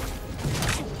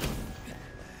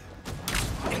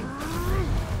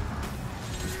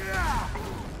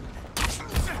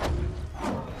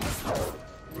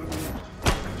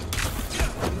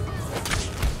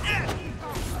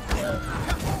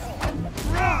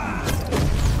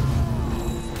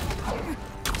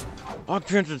 Black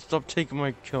Panther, stop taking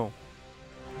my kill.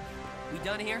 we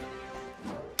done here?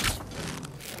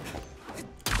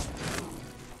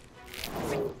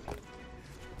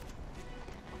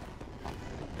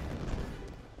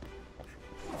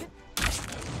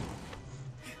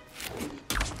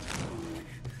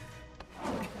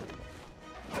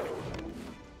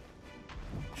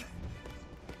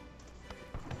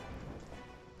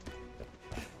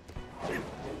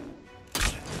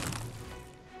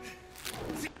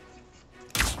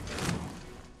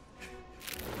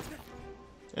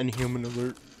 Inhuman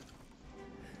alert.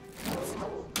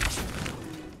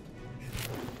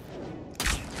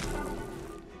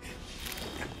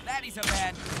 That ain't so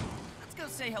bad. Let's go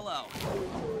say hello.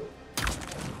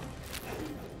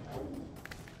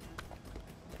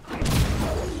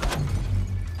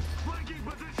 Flanking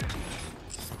position.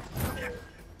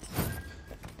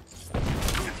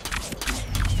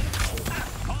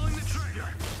 Pulling the trigger.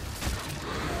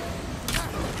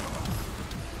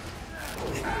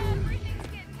 Everything's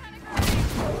getting kind of crazy.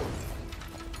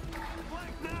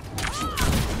 Flank now.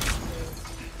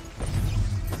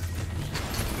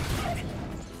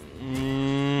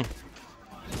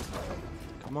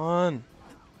 Come on.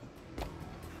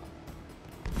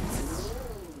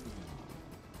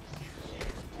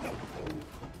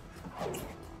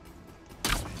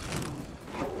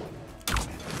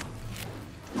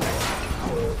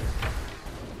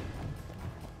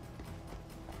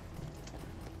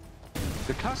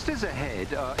 The clusters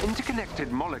ahead are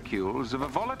interconnected molecules of a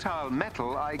volatile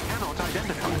metal I cannot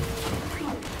identify.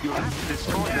 You'll have to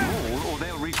destroy them all or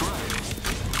they'll regrow.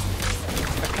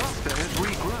 A cluster has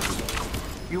regrown.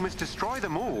 You must destroy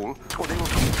them all or they will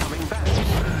keep coming back.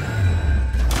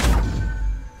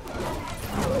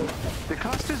 The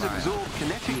clusters absorb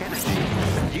kinetic energy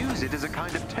and use it as a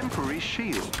kind of temporary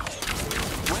shield.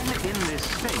 When in this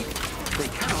state, they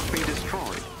cannot be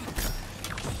destroyed.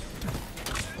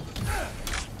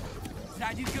 Did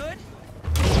I do good?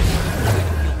 I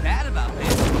feel bad about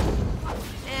this.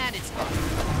 And it's gone.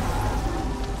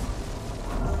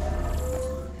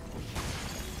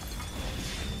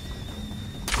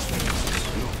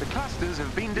 The clusters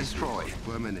have been destroyed.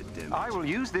 Permanent damage. I will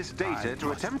use this data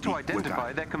to attempt to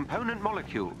identify their component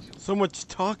molecules. So much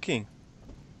talking.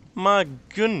 My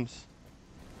goodness.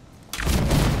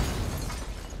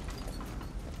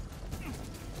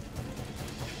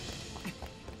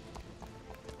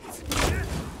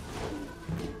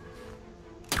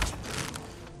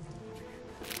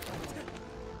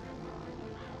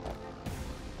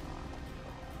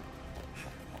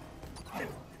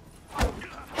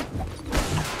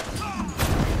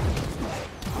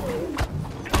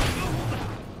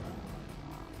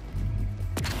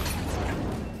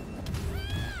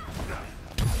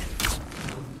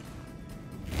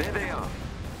 There they are.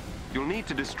 You'll need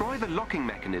to destroy the locking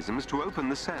mechanisms to open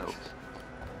the cells.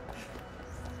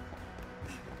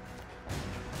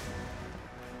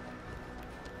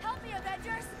 Help me,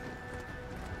 Avengers!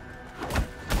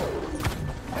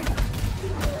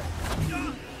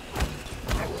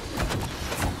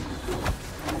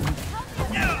 Help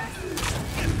me, Avengers!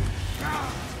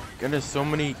 God, there's so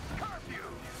many.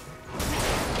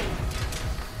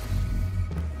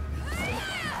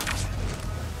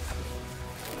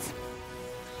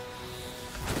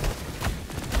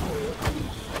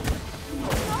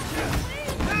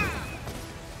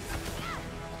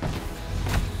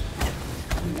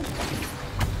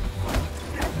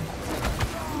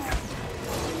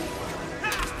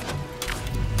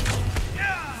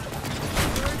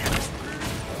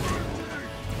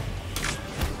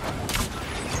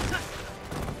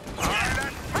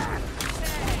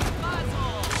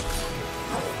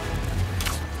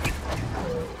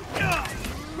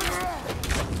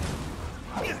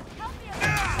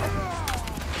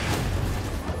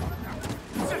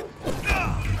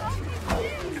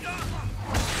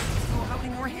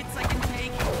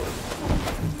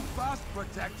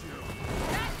 Protect you.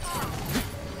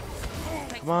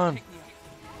 Come on.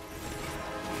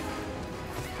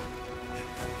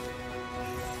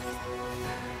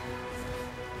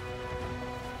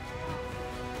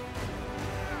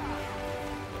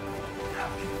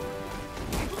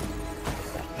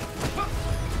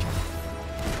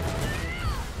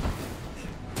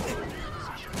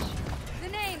 The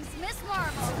name's Miss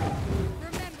Marvel.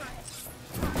 Remember it.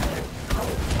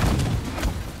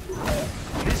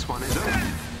 This one is open.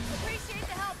 Appreciate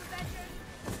the help, Avengers.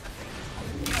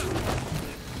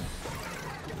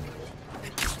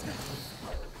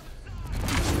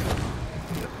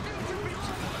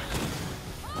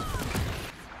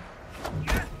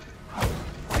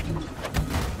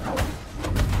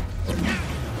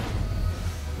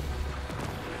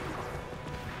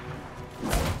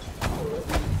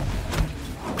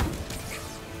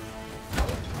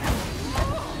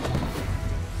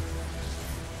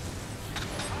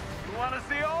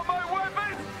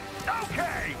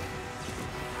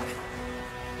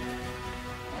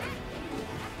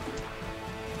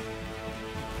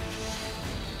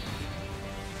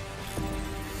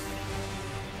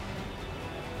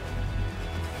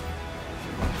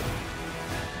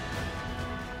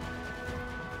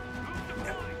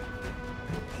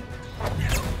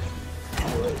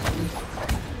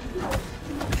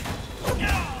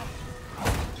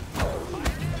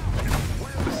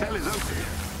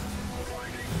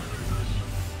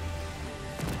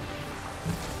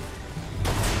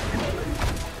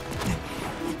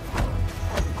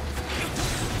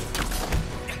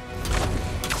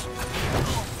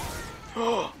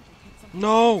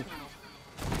 No!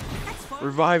 That's fun.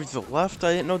 Revives the left?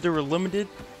 I didn't know they were limited.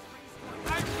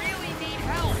 I really need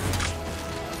help.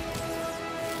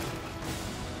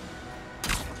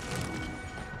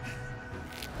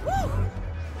 Woo!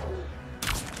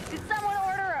 Did someone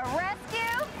order a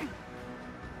rescue?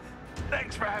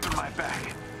 Thanks for having my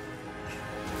back.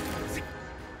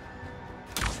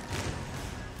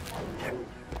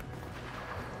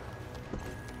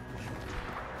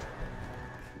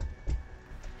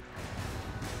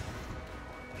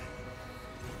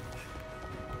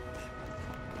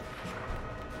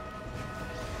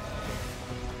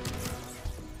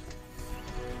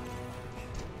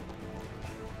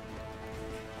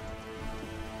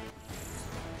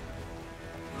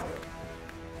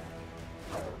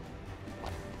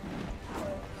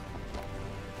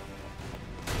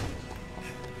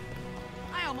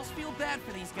 I almost feel bad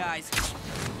for these guys.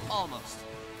 Almost.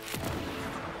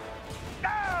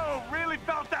 Oh, really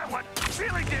felt that one.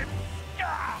 Really did.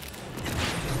 Ah!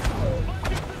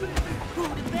 Who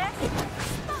the best?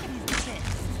 Somebody's the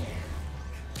best.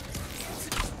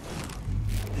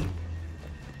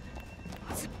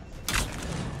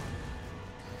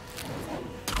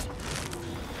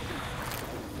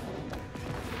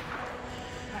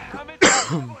 I'm in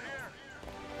trouble here.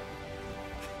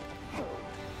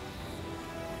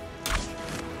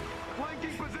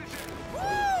 Flanking position. Woo!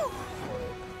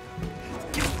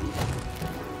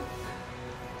 Now,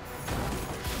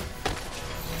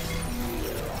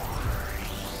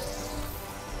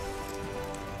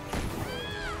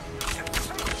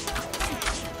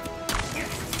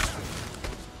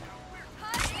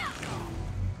 right now.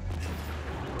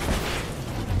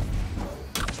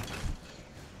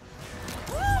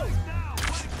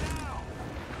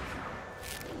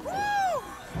 Woo!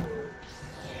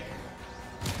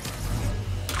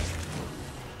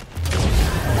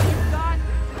 God.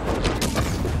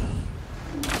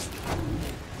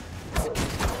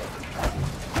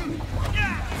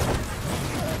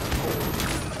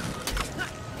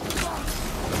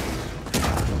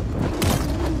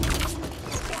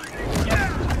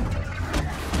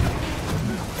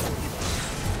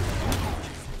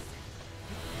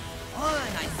 Oh,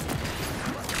 nice.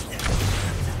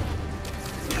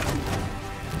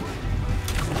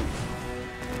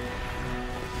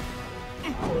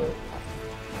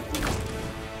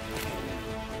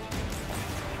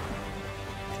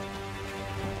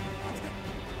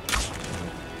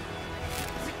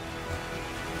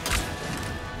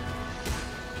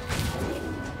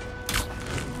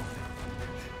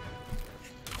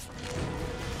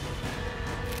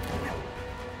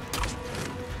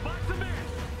 Box him in.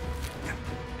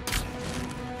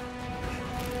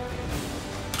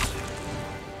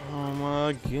 Oh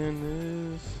my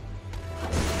goodness.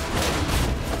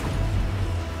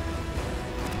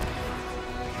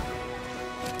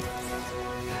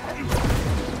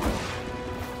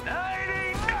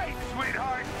 Nighty night,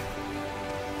 sweetheart.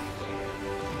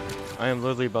 I am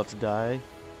literally about to die.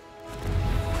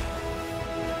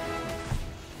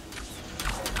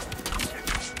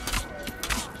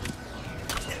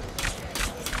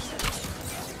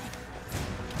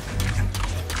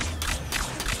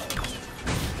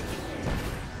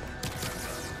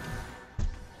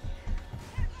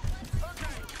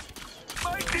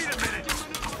 Might need a minute.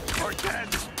 Or 10.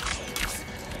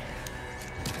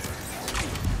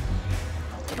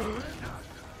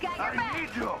 Got your I back.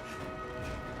 need you.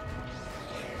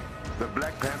 The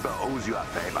Black Panther owes you a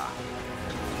favor.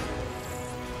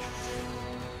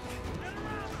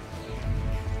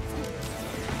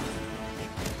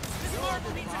 This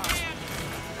Marvel needs a hand.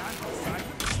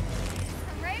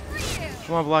 Hooray for you.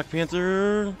 Come on, Black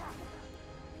Panther.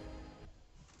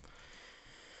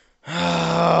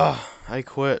 I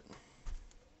quit.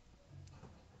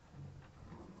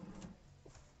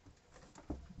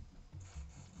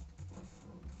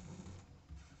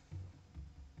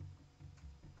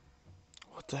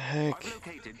 What the heck? I've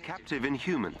located captive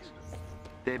Inhumans.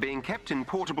 They're being kept in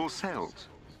portable cells.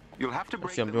 You'll have to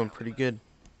break Actually, I'm them doing out. pretty good.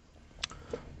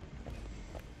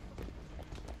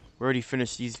 We already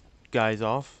finished these guys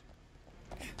off.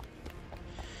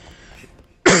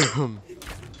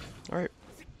 Alright.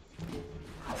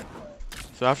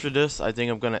 So after this, I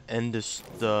think I'm gonna end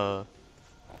the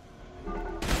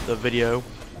video.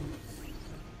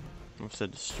 I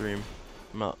said the stream.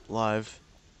 I'm not live.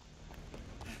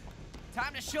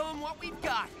 Time to show them what we've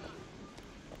got.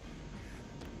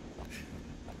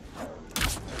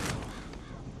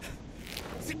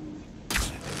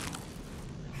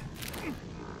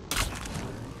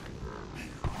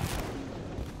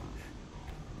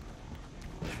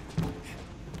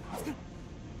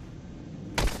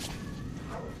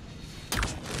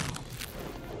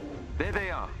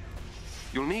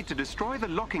 You'll need to destroy the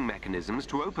locking mechanisms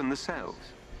to open the cells.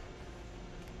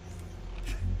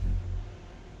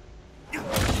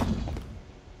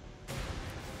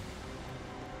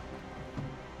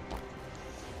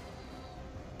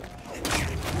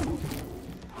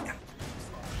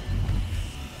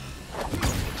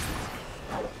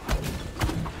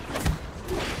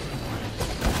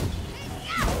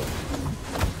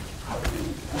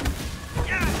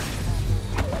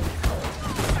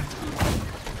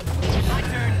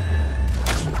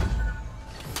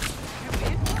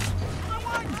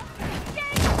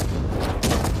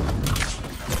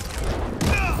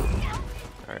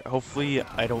 Hopefully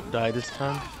I don't die this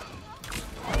time.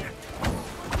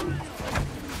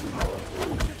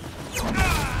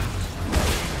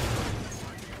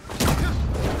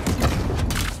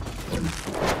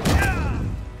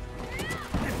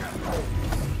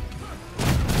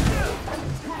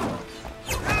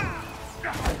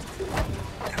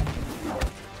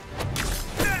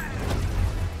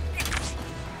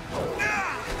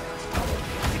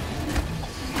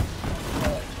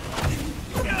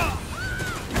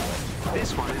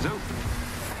 This one is open.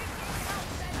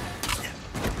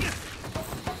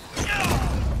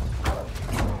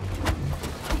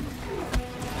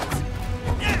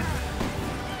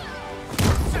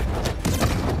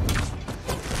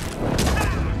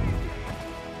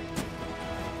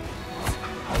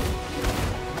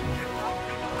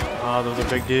 Oh, those are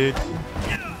big dudes.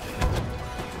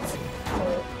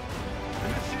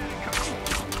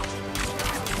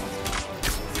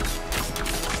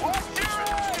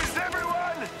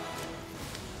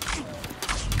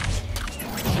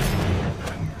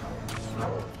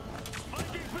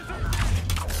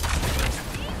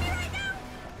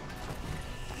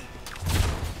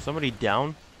 Somebody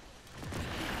down?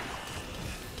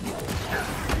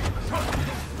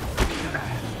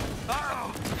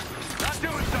 Uh-oh! Not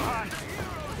doing so hot!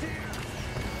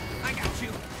 I got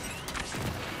you.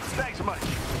 Thanks much.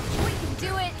 We can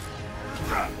do it.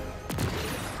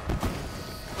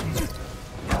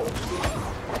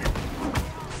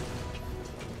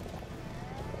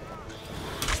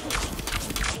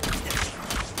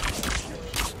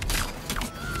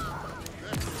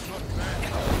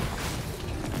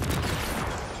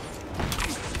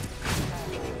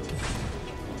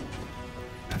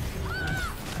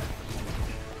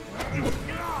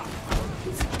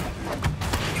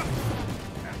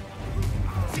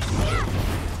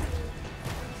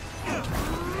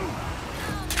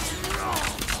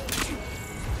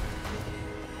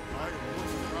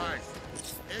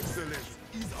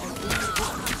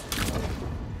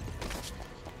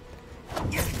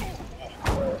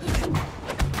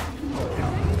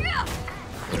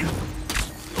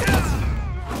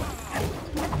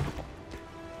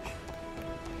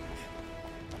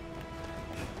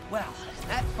 Well,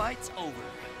 that fight's over.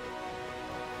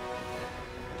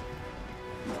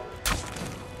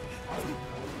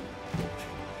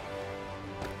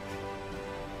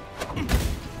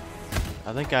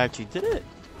 I think I actually did it.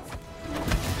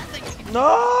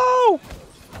 No!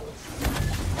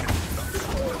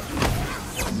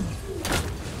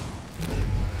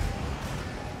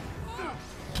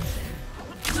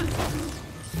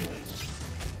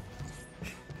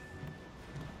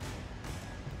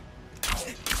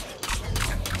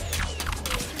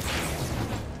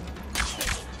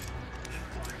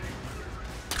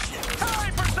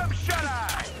 Time for some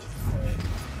shut-eye!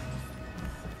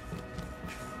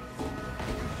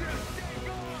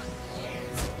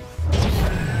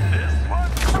 This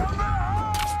one's from the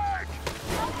heart!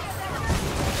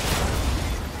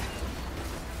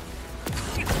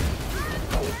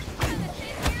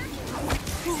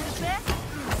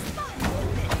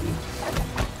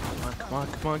 Come on,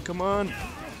 come on, come on.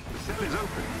 The cell is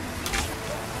open.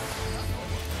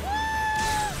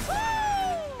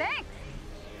 Thanks.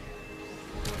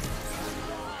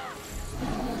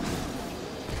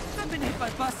 I've been hit by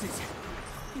buses.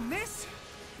 And this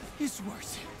is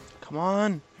worse. Come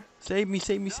on. Save me,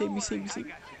 save me, save me, save me, save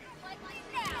me.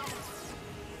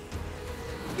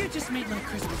 You just made my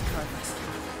Christmas card list.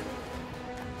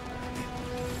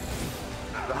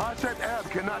 The hot-set Ab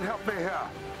cannot help me here.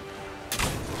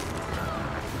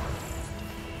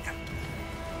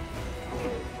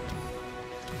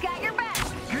 Got your back.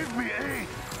 Give me aid!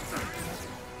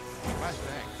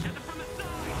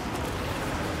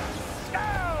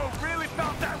 Oh, really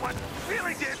felt that one.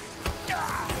 Really did.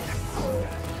 Ah.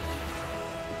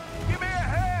 Give me a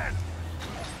hand.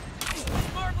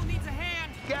 Marvel needs a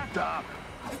hand. Get up.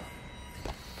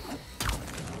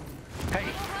 Hey,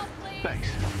 thanks.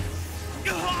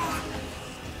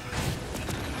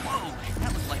 Whoa,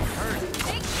 that was like it hurt.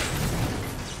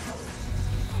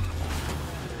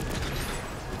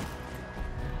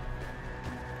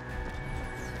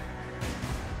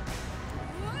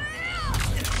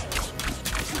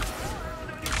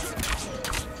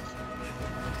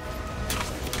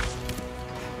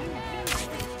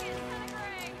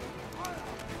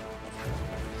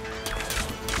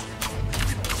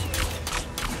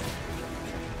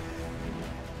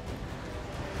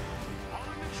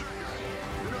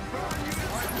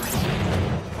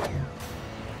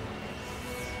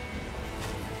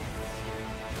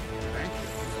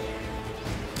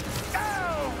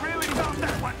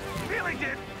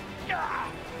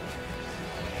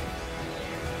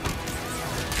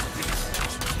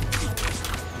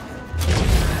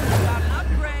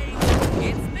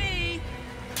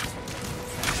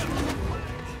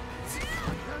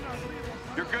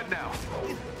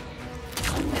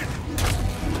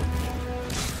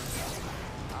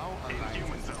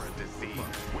 Humans are a disease.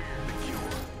 We're the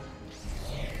cure.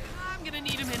 I'm gonna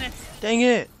need a minute. Dang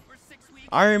it! For 6 weeks.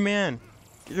 Iron Man!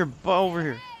 Get your butt over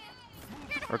here.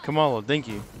 Or Kamala, thank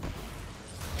you.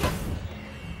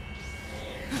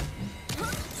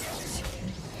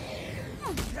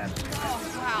 Oh,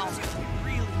 wow.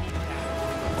 Really need that.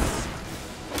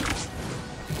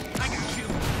 I got you.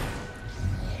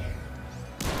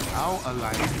 Our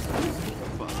alliance is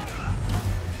fucked.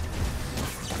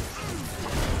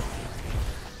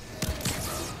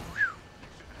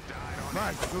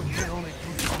 My suit can only do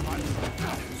so much.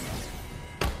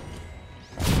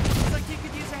 Looks like you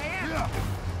could use a hand.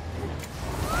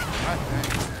 I think.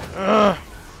 Ugh!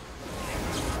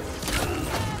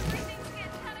 Everything's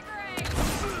getting kinda gray.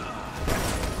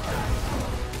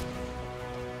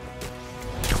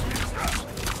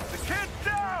 The kid's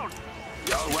down!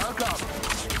 You're welcome.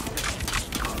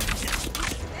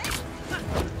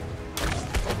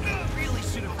 Really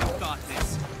should have thought this.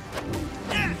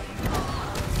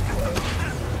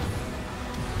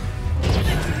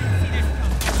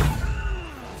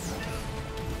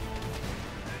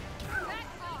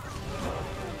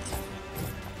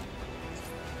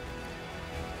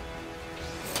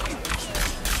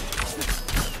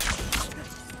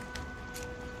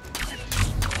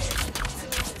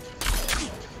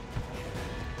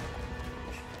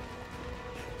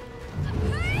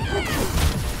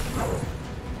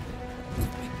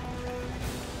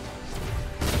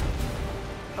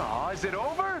 Aw, is it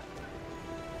over?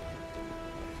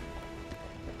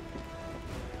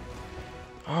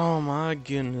 Oh my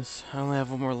goodness. I only have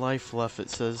one more life left, it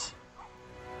says.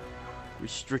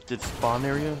 Restricted spawn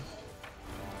area.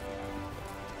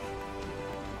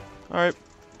 Alright,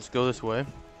 let's go this way.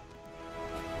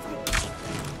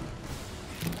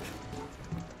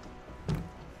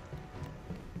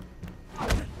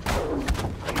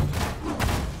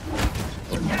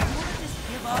 Just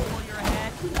give up while you're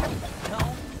ahead. No.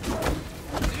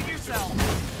 Do it yourself.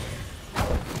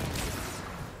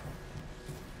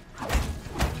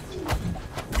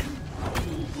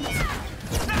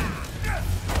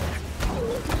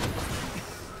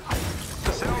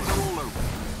 The cells are all open.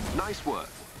 Nice work.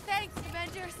 Thanks,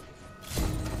 Avengers.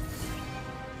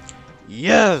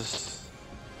 Yes!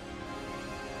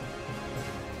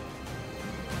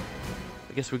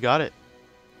 I guess we got it.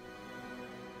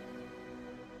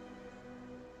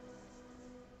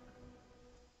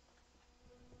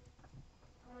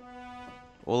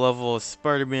 What level is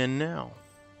Spider-Man now?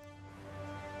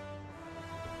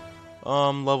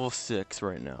 Level 6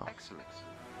 right now. Excellent.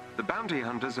 The bounty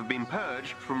hunters have been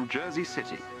purged from Jersey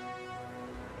City.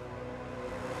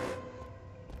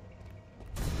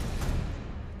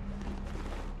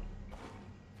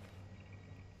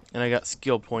 And I got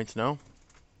skill points now.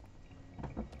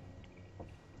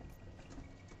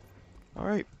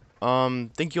 Alright.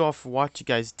 Thank you all for watching,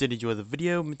 guys. Did enjoy the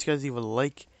video. Make sure you guys leave a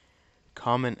like,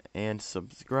 comment, and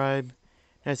subscribe.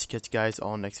 And I'll catch you guys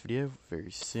all next video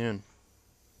very soon.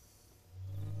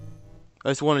 I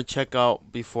just want to check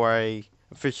out before I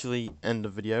officially end the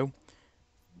video.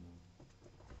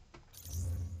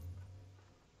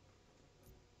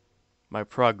 My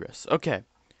progress. Okay.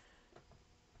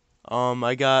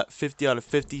 I got 50 out of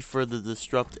 50 for the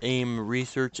disrupt aim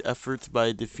research efforts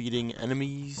by defeating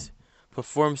enemies.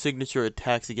 Perform signature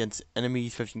attacks against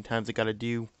enemies 15 times. I gotta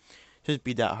do. Shouldn't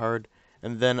be that hard.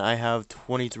 And then I have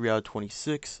 23 out of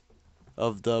 26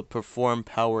 of the perform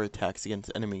power attacks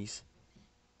against enemies.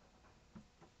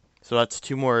 So that's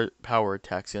 2 more power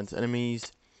attacks against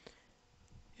enemies.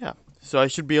 Yeah. So I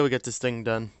should be able to get this thing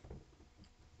done.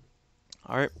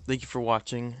 Alright. Thank you for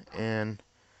watching. And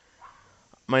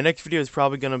my next video is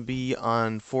probably going to be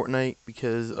on Fortnite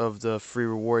because of the free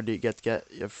reward that you get to get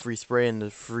a free spray and the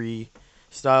free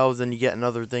styles. And you get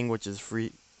another thing which is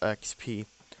free XP.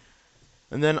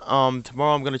 And then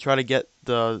tomorrow I'm going to try to get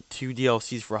the 2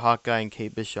 DLCs for Hawkeye and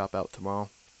Kate Bishop out tomorrow.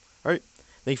 Alright.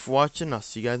 Thanks for watching. I'll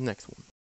see you guys next one.